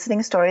naturally,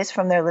 eliciting stories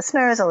from their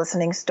listeners,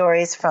 eliciting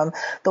stories from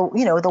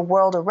the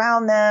world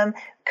around them,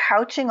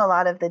 couching a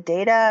lot of the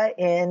data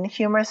in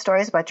humorous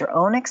stories about your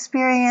own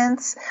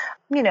experience.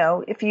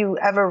 if you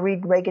ever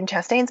read Reagan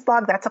Chastain's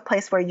blog, that's a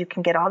place where you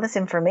can get all this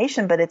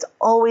information, but it's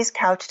always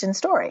couched in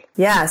story.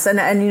 Yes. And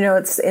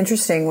it's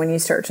interesting when you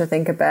start to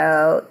think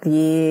about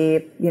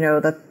the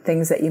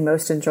things that you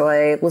most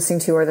enjoy listening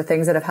to or the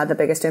things that have had the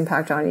biggest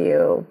impact on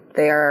you.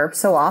 They are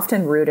so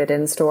often rooted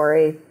in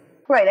story.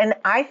 Right. And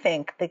I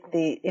think that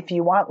if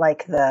you want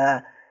like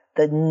the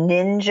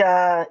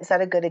ninja, is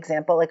that a good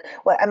example? Like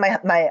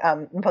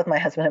both my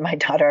husband and my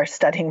daughter are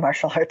studying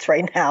martial arts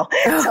right now.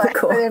 Oh, so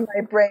cool. I put in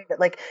my brain that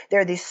like there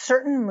are these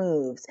certain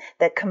moves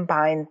that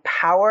combine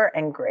power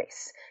and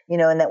grace,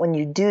 and that when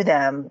you do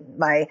them,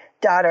 my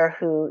daughter,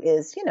 who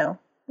is,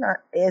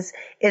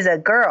 is a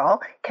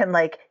girl, can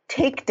like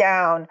take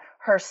down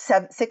her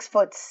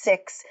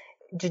 6'6"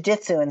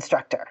 jiu-jitsu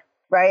instructor.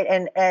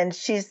 Right. And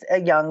she's a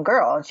young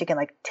girl and she can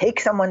like take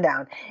someone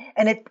down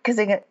because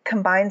it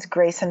combines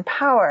grace and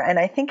power. And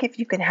I think if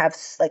you can have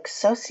like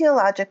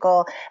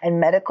sociological and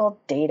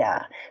medical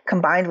data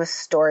combined with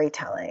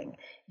storytelling,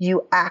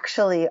 you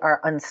actually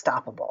are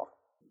unstoppable.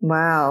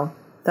 Wow.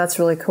 That's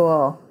really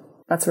cool.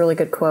 That's a really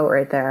good quote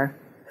right there.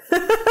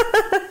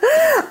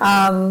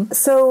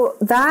 So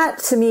that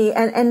to me,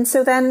 and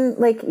so then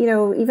like,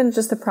 even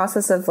just the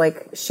process of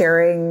like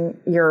sharing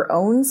your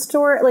own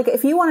story, like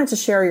if you wanted to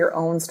share your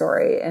own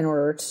story in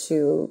order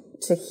to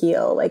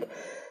heal, like,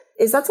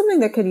 is that something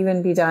that could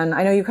even be done?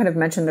 I know you kind of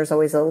mentioned there's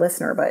always a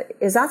listener, but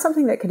is that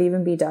something that could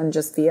even be done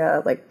just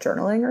via like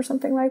journaling or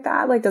something like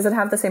that? Like, does it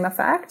have the same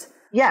effect?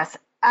 Yes,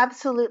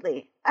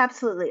 absolutely.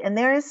 Absolutely. And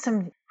there is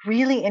some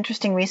really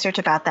interesting research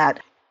about that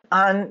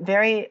on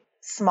very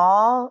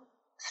small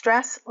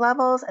stress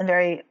levels and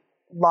very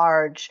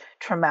large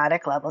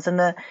traumatic levels.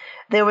 And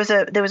there was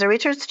a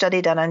research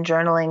study done on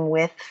journaling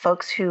with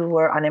folks who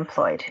were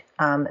unemployed.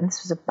 And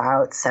this was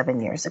about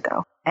 7 years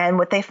ago. And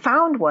what they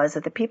found was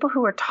that the people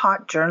who were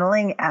taught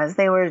journaling as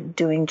they were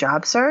doing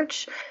job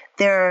search,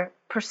 their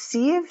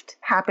perceived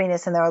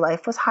happiness in their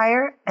life was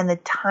higher. And the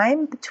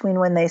time between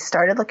when they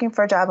started looking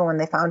for a job and when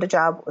they found a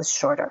job was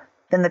shorter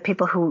than the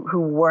people who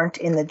weren't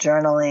in the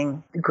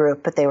journaling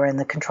group, but they were in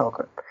the control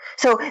group.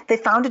 So they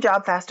found a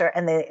job faster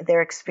and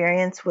their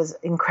experience was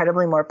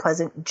incredibly more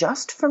pleasant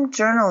just from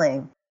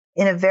journaling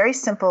in a very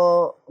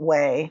simple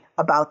way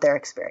about their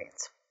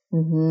experience.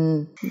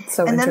 Mm-hmm.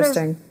 So and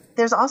interesting. Then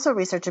there's also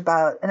research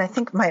about, and I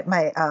think my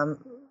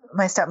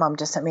stepmom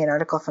just sent me an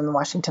article from the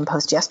Washington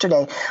Post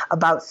yesterday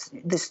about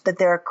this, that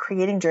they're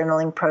creating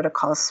journaling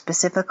protocols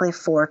specifically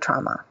for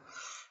trauma,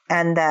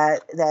 and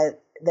that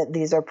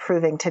these are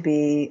proving to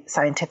be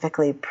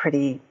scientifically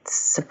pretty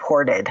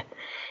supported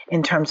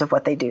in terms of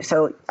what they do.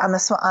 So on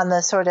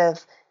the sort of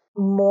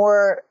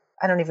more,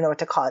 I don't even know what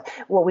to call it,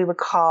 what we would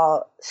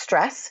call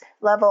stress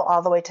level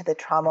all the way to the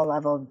trauma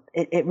level,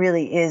 it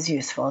really is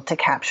useful to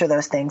capture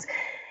those things.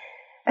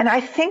 And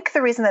I think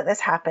the reason that this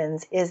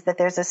happens is that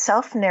there's a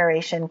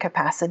self-narration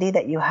capacity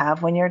that you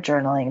have when you're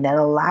journaling that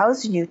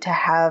allows you to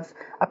have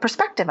a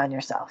perspective on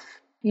yourself.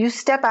 You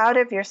step out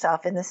of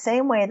yourself in the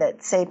same way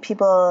that, say,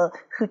 people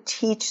who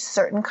teach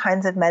certain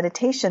kinds of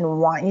meditation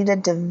want you to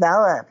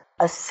develop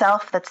a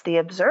self that's the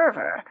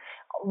observer.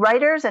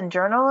 Writers and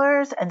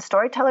journalers and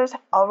storytellers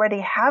already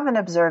have an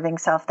observing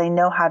self they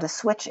know how to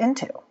switch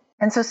into.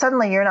 And so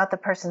suddenly you're not the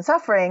person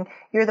suffering,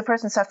 you're the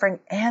person suffering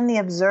and the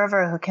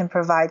observer who can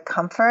provide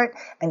comfort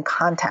and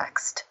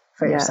context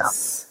for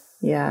yourself.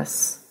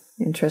 Yes.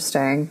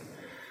 Interesting.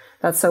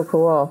 That's so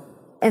cool.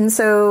 And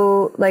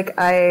so like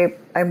I'm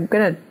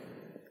going to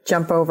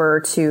jump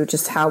over to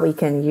just how we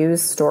can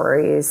use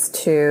stories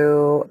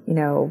to,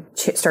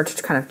 start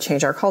to kind of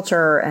change our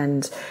culture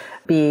and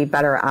be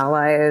better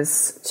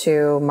allies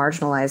to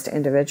marginalized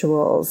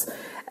individuals.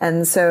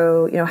 And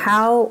so,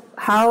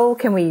 how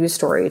can we use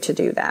story to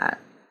do that?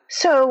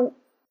 So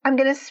I'm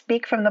going to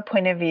speak from the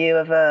point of view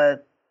of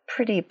a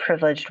pretty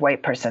privileged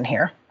white person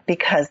here,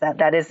 because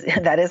that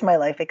is my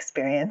life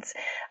experience.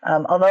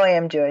 Although I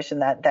am Jewish,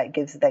 and that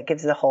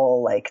gives a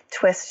whole like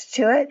twist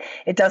to it.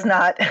 It does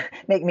not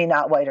make me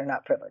not white or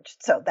not privileged.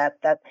 So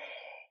that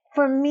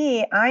for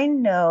me, I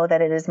know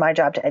that it is my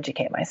job to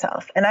educate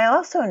myself, and I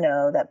also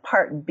know that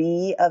part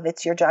B of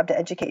it's your job to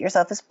educate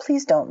yourself is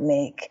please don't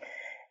make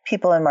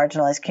people in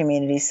marginalized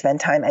communities spend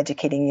time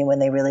educating you when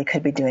they really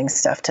could be doing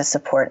stuff to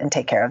support and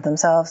take care of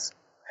themselves.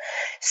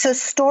 So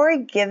story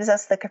gives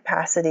us the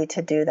capacity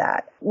to do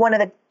that. One of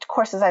the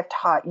courses I've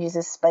taught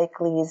uses Spike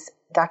Lee's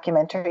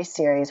documentary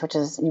series, which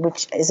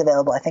is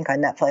available, I think, on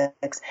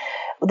Netflix,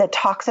 that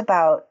talks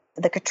about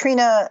the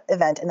Katrina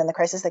event and then the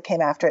crisis that came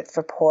after it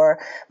for poor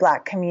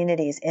Black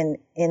communities in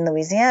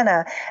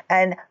Louisiana.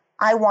 And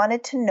I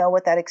wanted to know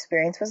what that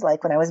experience was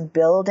like when I was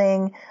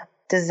building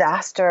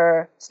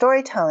disaster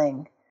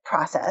storytelling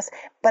process.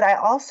 But I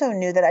also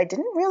knew that I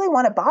didn't really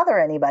want to bother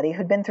anybody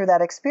who'd been through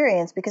that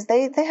experience because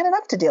they had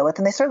enough to deal with,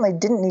 and they certainly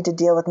didn't need to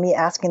deal with me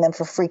asking them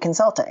for free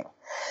consulting.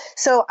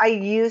 So I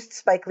used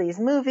Spike Lee's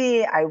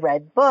movie, I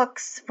read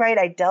books, right?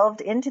 I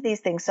delved into these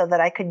things so that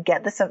I could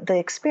get the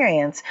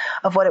experience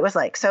of what it was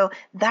like. So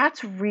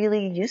that's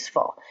really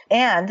useful.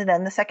 And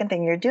then the second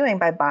thing you're doing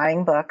by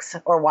buying books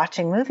or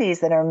watching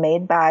movies that are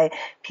made by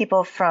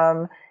people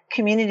from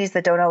communities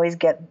that don't always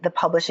get the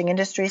publishing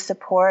industry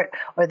support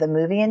or the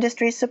movie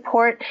industry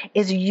support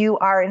is you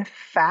are in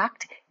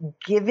fact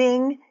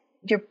giving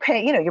you're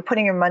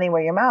putting your money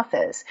where your mouth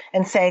is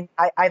and saying,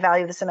 I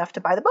value this enough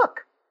to buy the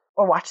book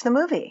or watch the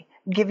movie,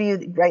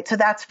 right? So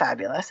that's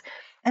fabulous.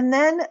 And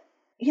then,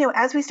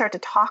 as we start to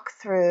talk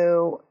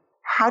through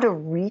how to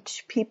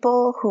reach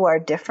people who are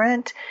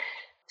different,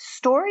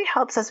 story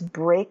helps us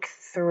break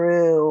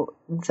through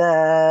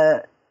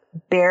the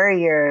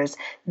barriers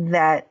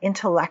that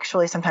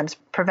intellectually sometimes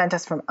prevent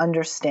us from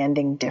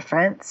understanding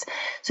difference.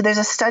 So there's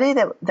a study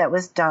that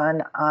was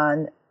done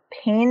on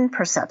pain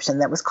perception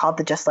that was called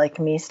the Just Like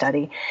Me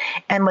study.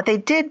 And what they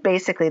did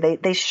basically,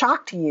 they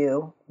shocked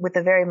you with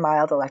a very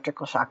mild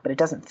electrical shock, but it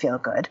doesn't feel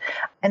good.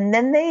 And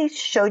then they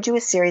showed you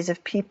a series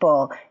of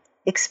people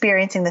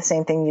experiencing the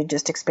same thing you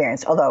just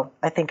experienced. Although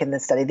I think in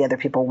this study, the other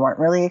people weren't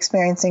really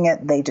experiencing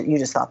it. You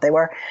just thought they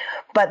were.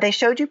 But they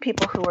showed you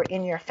people who were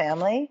in your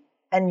family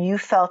and you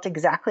felt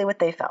exactly what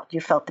they felt.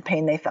 You felt the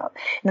pain they felt.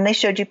 And then they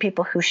showed you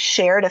people who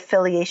shared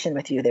affiliation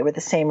with you. They were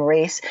the same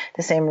race,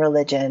 the same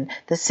religion,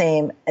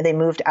 they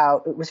moved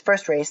out. It was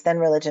first race, then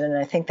religion. And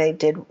I think they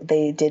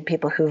did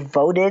people who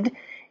voted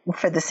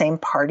for the same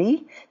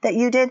party that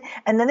you did.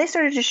 And then they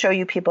started to show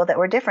you people that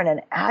were different.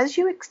 And as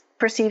you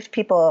perceived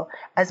people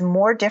as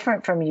more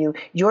different from you,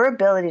 your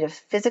ability to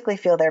physically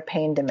feel their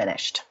pain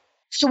diminished.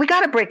 So we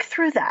got to break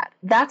through that.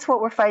 That's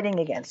what we're fighting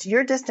against.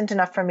 You're distant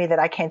enough from me that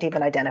I can't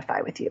even identify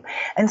with you.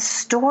 And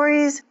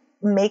stories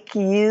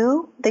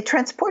they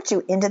transport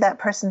you into that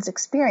person's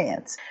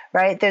experience,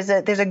 right? There's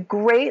a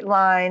great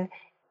line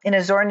in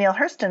a Zora Neale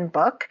Hurston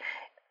book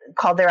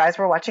called Their Eyes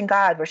Were Watching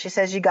God, where she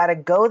says, you got to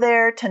go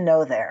there to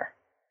know there.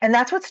 And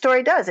that's what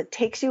story does. It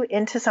takes you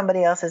into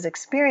somebody else's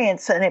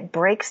experience and it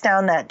breaks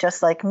down that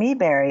just like me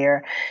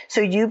barrier.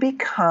 So you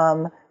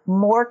become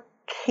more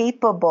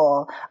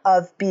capable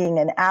of being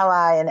an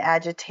ally, an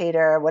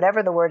agitator,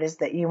 whatever the word is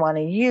that you want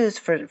to use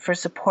for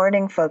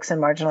supporting folks in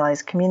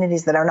marginalized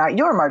communities that are not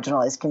your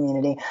marginalized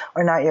community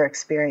or not your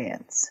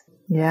experience.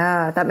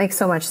 Yeah, that makes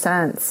so much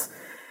sense.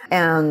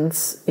 And,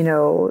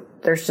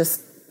 there's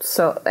just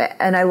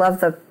and I love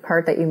the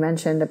part that you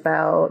mentioned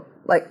about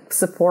like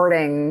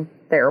supporting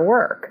their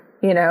work,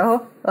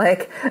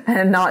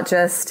 and not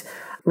just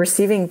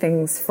receiving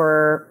things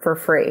for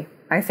free.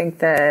 I think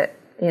that,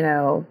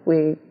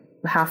 we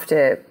have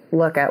to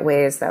look at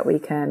ways that we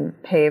can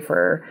pay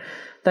for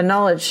the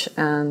knowledge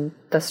and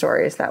the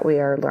stories that we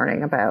are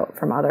learning about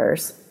from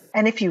others.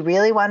 And if you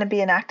really want to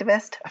be an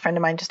activist, a friend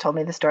of mine just told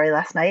me the story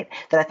last night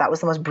that I thought was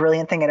the most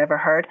brilliant thing I'd ever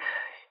heard.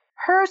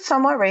 Her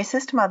somewhat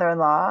racist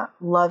mother-in-law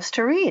loves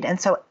to read. And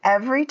so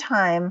every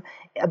time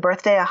a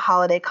birthday, a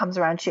holiday comes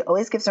around, she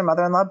always gives her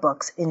mother-in-law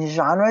books in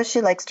genres she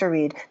likes to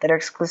read that are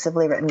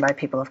exclusively written by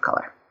people of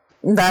color.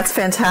 That's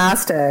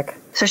fantastic.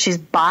 So she's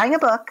buying a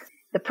book.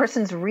 The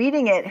person's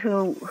reading it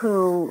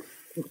who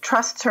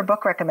trusts her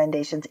book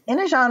recommendations in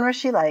a genre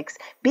she likes,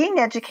 being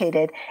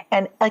educated,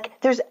 and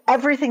there's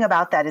everything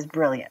about that is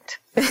brilliant.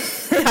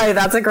 Yeah,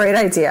 that's a great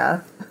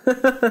idea.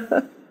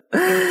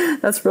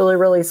 That's really,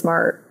 really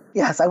smart.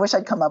 Yes, I wish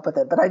I'd come up with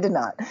it, but I did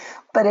not.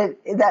 But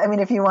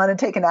if you want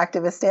to take an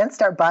activist stance,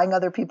 start buying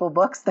other people's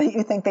books that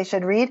you think they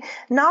should read.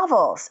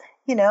 Novels,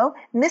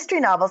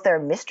 mystery novels. There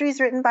are mysteries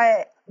written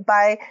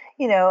by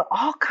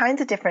all kinds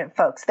of different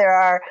folks. There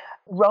are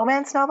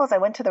romance novels. I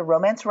went to the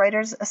Romance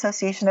Writers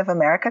Association of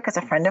America because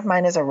a friend of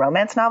mine is a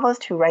romance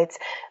novelist who writes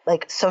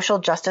social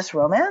justice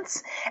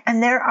romance.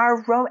 And there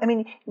are,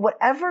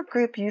 whatever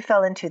group you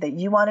fell into that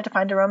you wanted to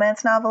find a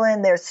romance novel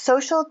in, there's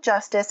social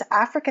justice,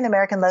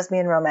 African-American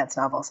lesbian romance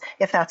novels,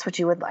 if that's what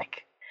you would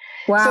like.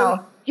 Wow.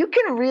 So you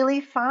can really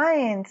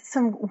find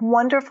some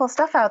wonderful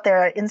stuff out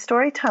there in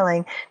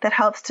storytelling that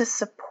helps to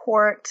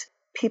support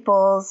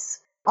people's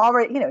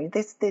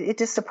it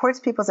just supports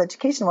people's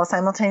education while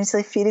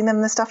simultaneously feeding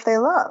them the stuff they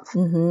love.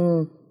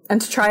 Mm-hmm. And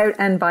to try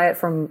and buy it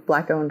from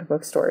Black-owned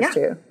bookstores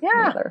too.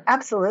 Yeah,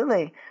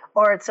 absolutely.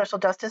 Or at social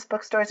justice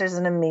bookstores. There's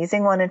an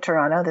amazing one in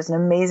Toronto. There's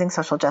an amazing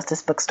social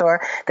justice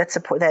bookstore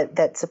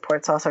that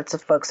supports all sorts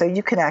of folks. So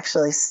you can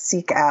actually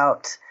seek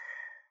out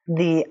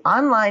the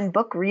online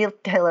book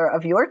retailer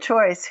of your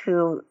choice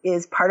who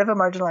is part of a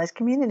marginalized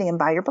community and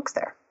buy your books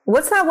there.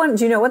 What's that one?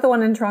 Do you know what the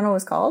one in Toronto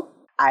is called?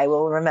 I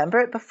will remember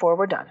it before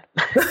we're done.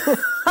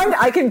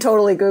 I can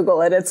totally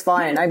Google it. It's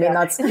fine. I mean,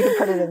 you can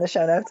put it in the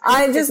show notes.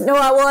 I'm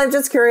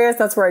just curious.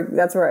 That's where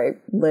I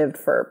lived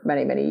for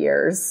many, many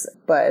years.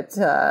 But,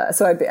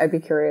 so I'd be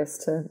curious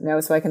to know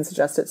so I can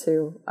suggest it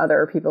to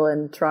other people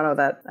in Toronto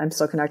that I'm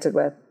still connected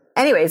with.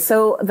 Anyway,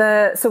 so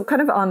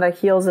kind of on the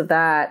heels of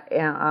that,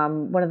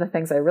 one of the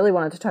things I really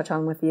wanted to touch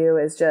on with you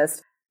is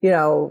just,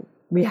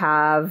 we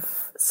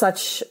have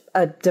such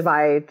a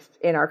divide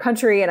in our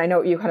country. And I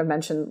know you kind of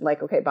mentioned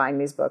buying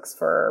these books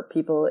for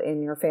people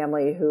in your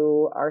family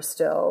who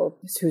still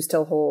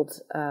hold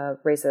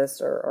racist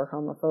or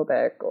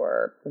homophobic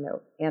or,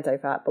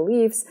 anti-fat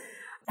beliefs.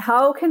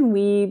 How can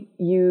we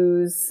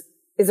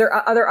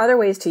are there other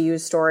ways to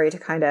use story to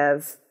kind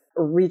of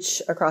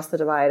reach across the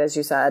divide, as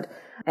you said,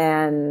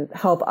 and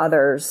help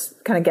others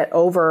kind of get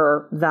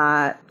over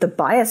the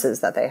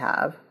biases that they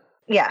have.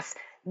 Yes,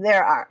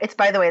 there are.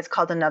 By the way, it's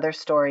called Another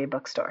Story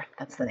Bookstore.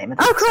 That's the name of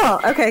it. Oh,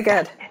 cool. Okay,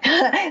 good.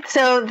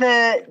 So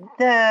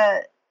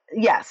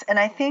yes, and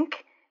I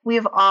think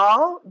we've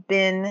all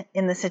been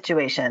in the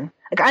situation.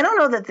 Like, I don't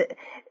know that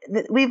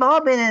we've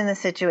all been in the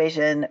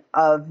situation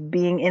of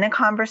being in a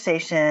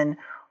conversation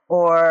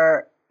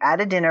or at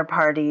a dinner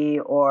party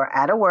or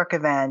at a work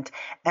event,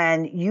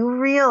 and you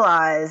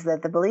realize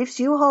that the beliefs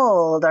you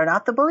hold are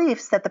not the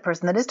beliefs that the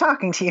person that is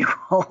talking to you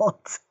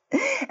holds.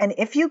 And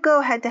if you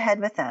go head to head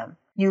with them,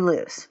 you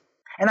lose.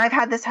 And I've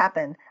had this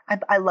happen.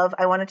 I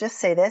want to just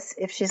say this.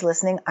 If she's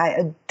listening, I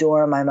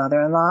adore my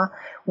mother-in-law.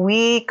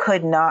 We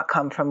could not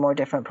come from more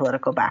different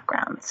political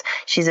backgrounds.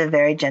 She's a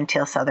very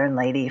genteel Southern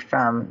lady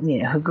from,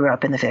 who grew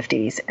up in the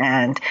 50s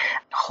and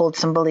holds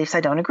some beliefs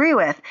I don't agree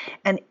with.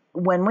 And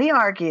when we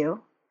argue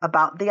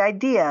about the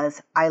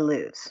ideas, I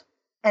lose.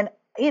 And,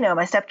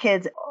 my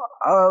stepkids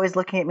are always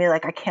looking at me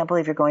like, I can't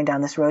believe you're going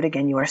down this road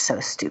again. You are so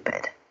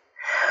stupid.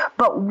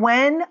 But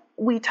when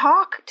we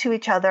talk to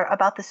each other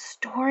about the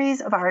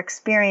stories of our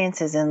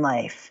experiences in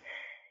life,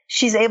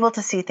 she's able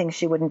to see things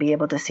she wouldn't be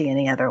able to see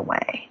any other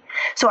way.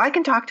 So I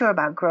can talk to her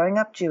about growing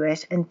up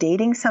Jewish and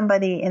dating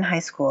somebody in high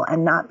school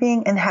and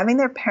having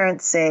their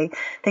parents say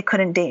they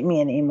couldn't date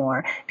me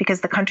anymore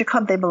because the country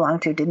club they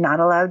belonged to did not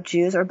allow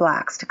Jews or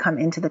blacks to come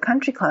into the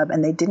country club,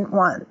 and they didn't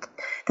want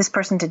this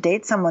person to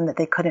date someone that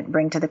they couldn't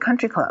bring to the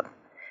country club.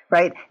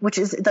 Right? Which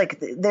is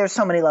like, there's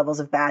so many levels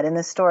of bad in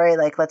this story.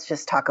 Like, let's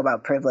just talk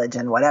about privilege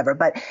and whatever.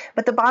 But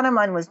the bottom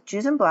line was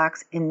Jews and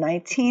blacks in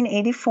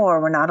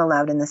 1984 were not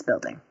allowed in this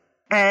building.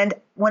 And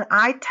when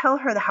I tell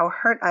her how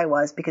hurt I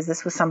was, because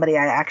this was somebody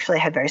I actually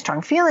had very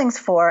strong feelings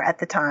for at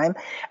the time,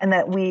 and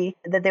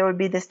that there would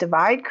be this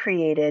divide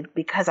created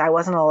because I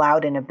wasn't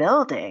allowed in a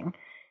building,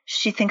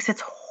 she thinks it's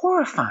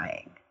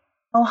horrifying.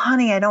 Oh,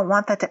 honey, I don't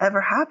want that to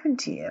ever happen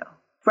to you.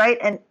 Right?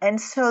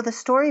 And so the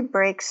story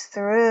breaks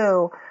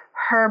through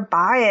her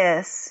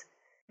bias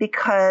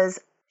because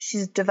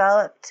she's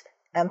developed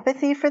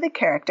empathy for the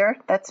character.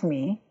 That's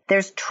me.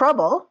 There's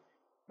trouble,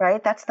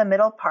 right? That's the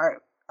middle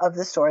part of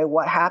the story.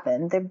 What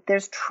happened?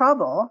 There's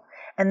trouble,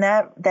 and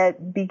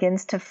that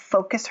begins to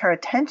focus her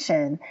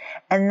attention.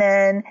 And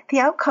then the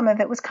outcome of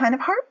it was kind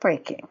of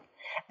heartbreaking.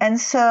 And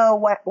so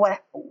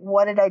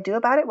what did I do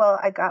about it? Well,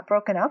 I got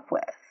broken up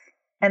with.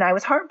 And I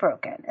was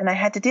heartbroken, and I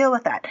had to deal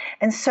with that.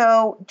 And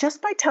so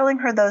just by telling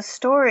her those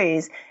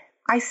stories,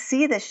 I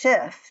see the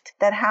shift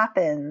that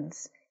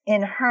happens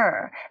in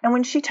her. And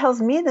when she tells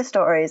me the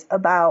stories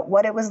about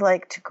what it was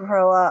like to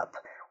grow up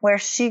where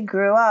she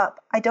grew up,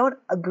 I don't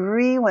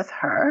agree with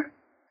her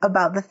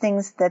about the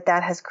things that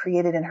has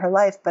created in her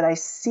life, but I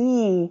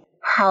see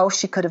how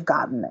she could have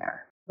gotten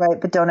there, right?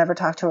 But don't ever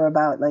talk to her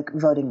about like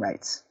voting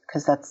rights,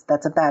 because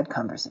that's a bad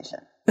conversation.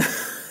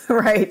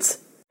 Right.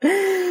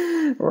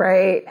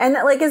 Right. And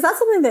like, is that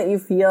something that you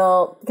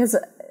feel, because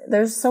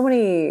there's so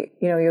many,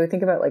 you would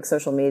think about like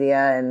social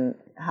media and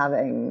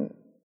having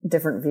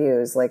different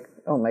views, like,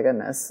 oh my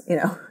goodness,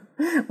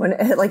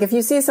 when like, if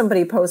you see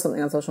somebody post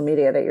something on social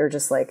media that you're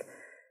just like,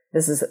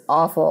 this is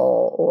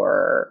awful,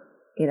 or,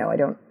 I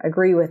don't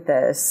agree with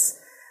this,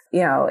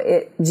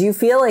 do you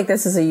feel like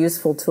this is a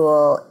useful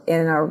tool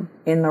in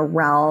the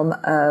realm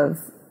of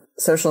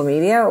social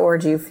media, or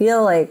do you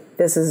feel like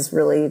this is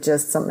really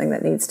just something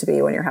that needs to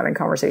be when you're having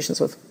conversations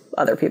with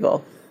other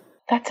people?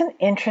 That's an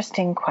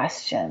interesting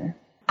question.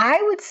 I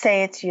would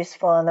say it's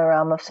useful in the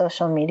realm of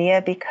social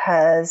media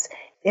because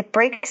it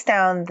breaks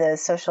down the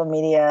social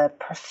media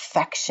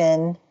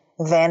perfection,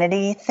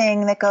 vanity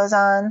thing that goes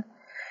on,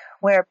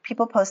 where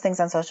people post things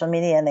on social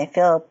media and they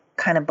feel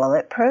kind of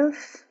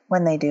bulletproof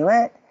when they do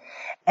it.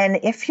 And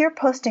if you're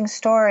posting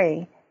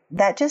story,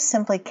 that just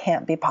simply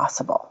can't be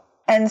possible.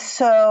 And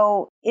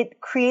so it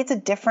creates a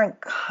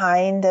different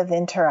kind of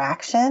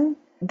interaction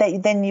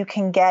than you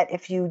can get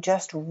if you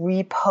just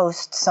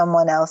repost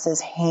someone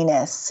else's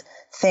heinous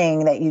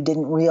thing that you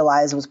didn't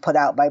realize was put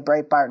out by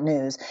Breitbart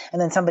News.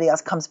 And then somebody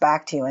else comes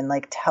back to you and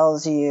like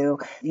tells you,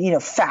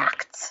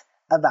 facts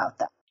about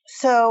that.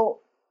 So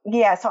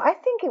I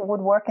think it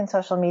would work in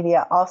social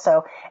media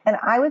also. And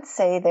I would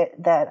say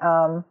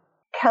that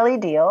Kelly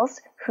Deals,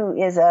 who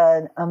is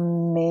an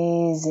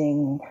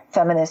amazing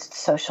feminist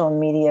social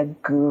media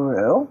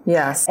guru.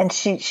 Yes. And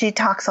she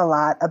talks a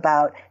lot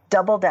about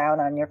double down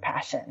on your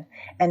passion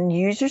and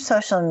use your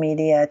social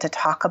media to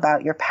talk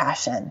about your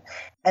passion.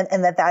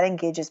 And that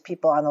engages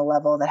people on a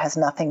level that has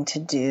nothing to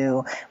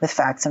do with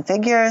facts and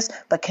figures,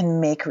 but can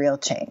make real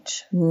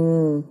change.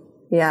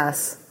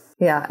 Yes.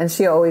 Yeah. And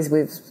she always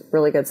weaves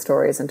really good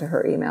stories into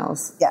her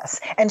emails.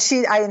 Yes. And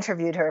I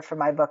interviewed her for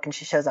my book, and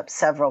she shows up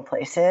several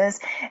places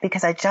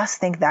because I just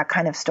think that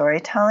kind of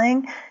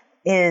storytelling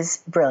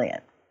is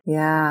brilliant.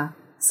 Yeah.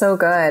 So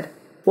good.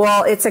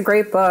 Well, it's a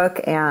great book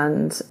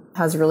and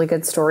has really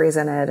good stories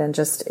in it, and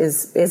just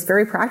is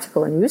very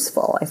practical and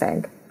useful, I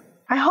think.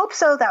 I hope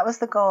so. That was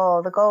the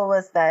goal. The goal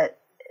was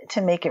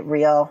to make it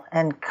real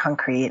and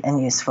concrete and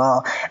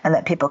useful, and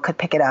that people could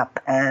pick it up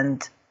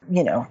and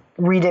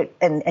read it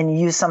and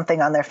use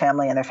something on their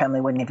family, and their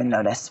family wouldn't even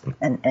notice.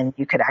 And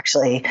you could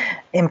actually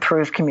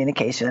improve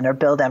communication or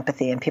build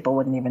empathy, and people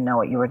wouldn't even know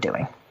what you were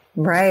doing.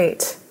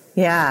 Right.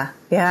 Yeah.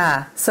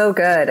 Yeah. So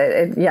good.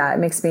 It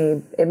makes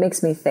me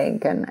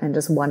think and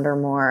just wonder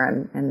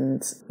more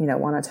and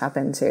want to tap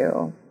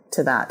into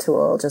that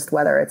tool, just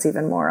whether it's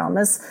even more on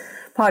this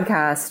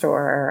podcast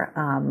or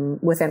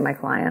within my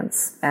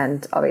clients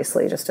and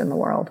obviously just in the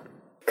world.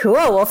 Cool.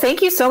 Well,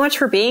 thank you so much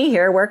for being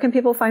here. Where can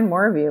people find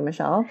more of you,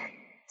 Michelle?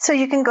 So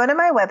you can go to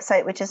my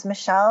website, which is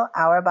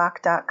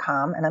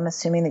michelleauerbach.com. And I'm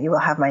assuming that you will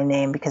have my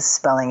name because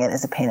spelling it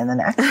is a pain in the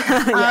neck.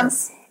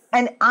 Yes.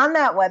 And on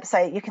that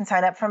website, you can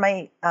sign up for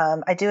my,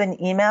 I do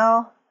an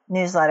email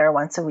newsletter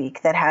once a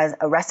week that has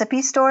a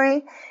recipe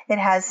story. It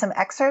has some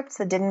excerpts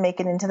that didn't make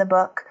it into the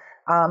book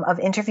of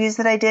interviews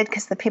that I did,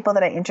 because the people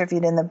that I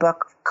interviewed in the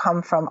book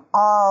come from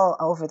all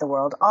over the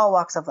world, all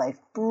walks of life,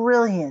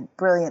 brilliant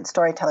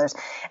storytellers.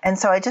 And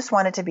so I just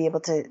wanted to be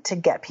able to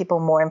get people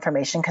more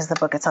information, because the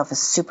book itself is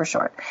super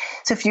short.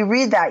 So if you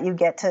read that, you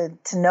get to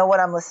know what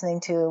I'm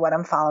listening to, what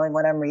I'm following,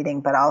 what I'm reading,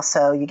 but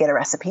also you get a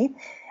recipe.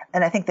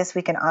 And I think this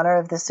week, in honor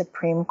of the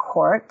Supreme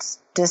Court's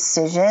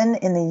decision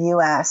in the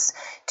U.S.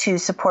 to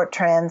support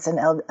trans and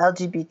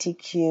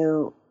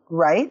LGBTQ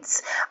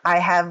rights, I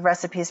have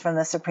recipes from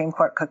the Supreme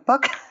Court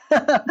cookbook.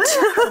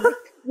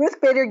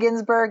 Ruth Bader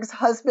Ginsburg's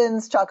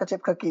husband's chocolate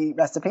chip cookie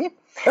recipe.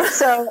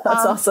 So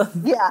that's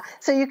awesome. Yeah.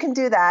 So you can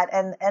do that.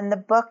 And the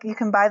book, you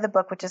can buy the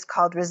book, which is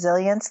called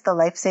Resilience, the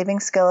Life-Saving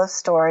Skill of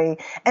Story,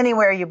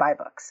 anywhere you buy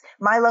books.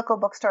 My local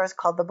bookstore is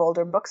called the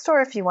Boulder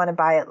Bookstore. If you want to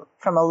buy it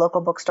from a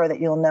local bookstore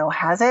that you'll know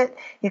has it,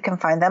 you can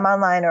find them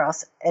online, or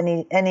else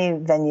any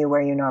venue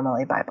where you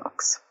normally buy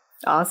books.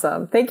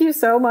 Awesome. Thank you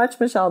so much,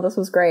 Michelle. This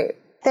was great.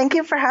 Thank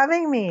you for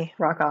having me.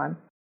 Rock on.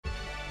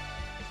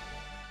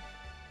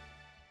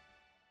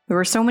 There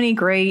were so many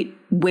great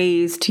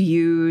ways to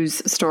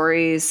use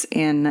stories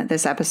in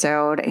this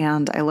episode,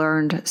 and I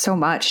learned so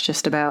much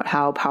just about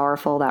how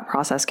powerful that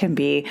process can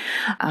be,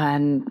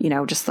 and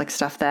just like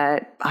stuff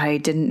that I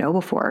didn't know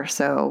before.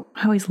 So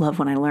I always love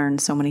when I learn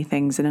so many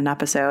things in an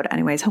episode.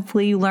 Anyways,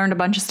 hopefully you learned a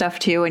bunch of stuff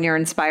too, and you're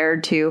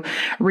inspired to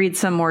read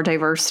some more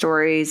diverse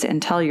stories and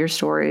tell your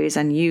stories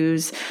and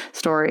use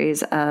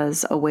stories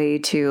as a way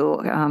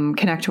to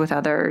connect with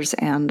others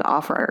and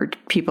offer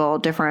people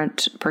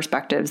different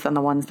perspectives than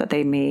the ones that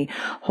they may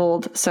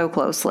hold so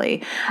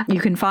closely. You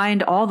can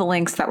find all the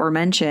links that were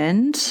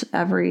mentioned,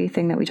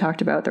 everything that we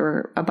talked about, there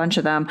were a bunch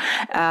of them,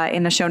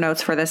 in the show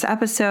notes for this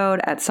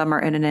episode at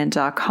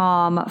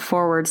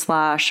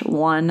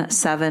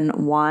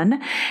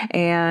summerinnanen.com/171.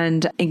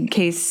 And in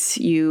case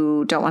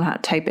you don't want to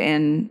type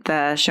in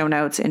the show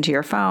notes into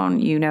your phone,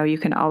 you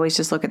can always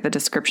just look at the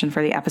description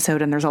for the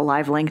episode, and there's a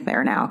live link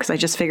there now, because I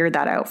just figured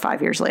that out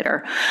 5 years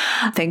later.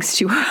 Thanks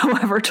to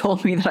whoever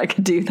told me that I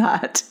could do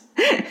that.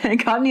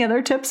 Got any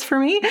other tips for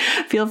me?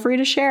 Feel free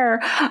to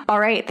share. All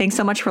right. Thanks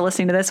so much for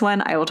listening to this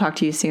one. I will talk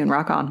to you soon.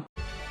 Rock on.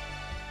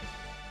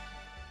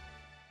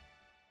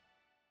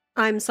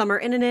 I'm Summer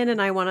Innanen,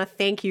 and I want to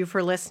thank you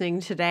for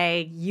listening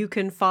today. You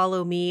can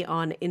follow me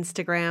on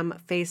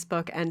Instagram,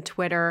 Facebook, and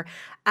Twitter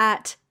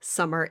at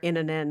Summer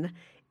Innanen.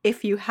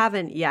 If you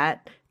haven't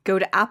yet, go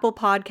to Apple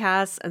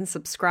Podcasts and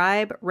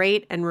subscribe,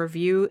 rate, and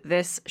review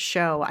this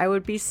show. I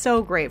would be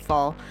so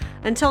grateful.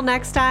 Until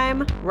next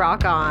time,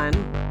 rock on.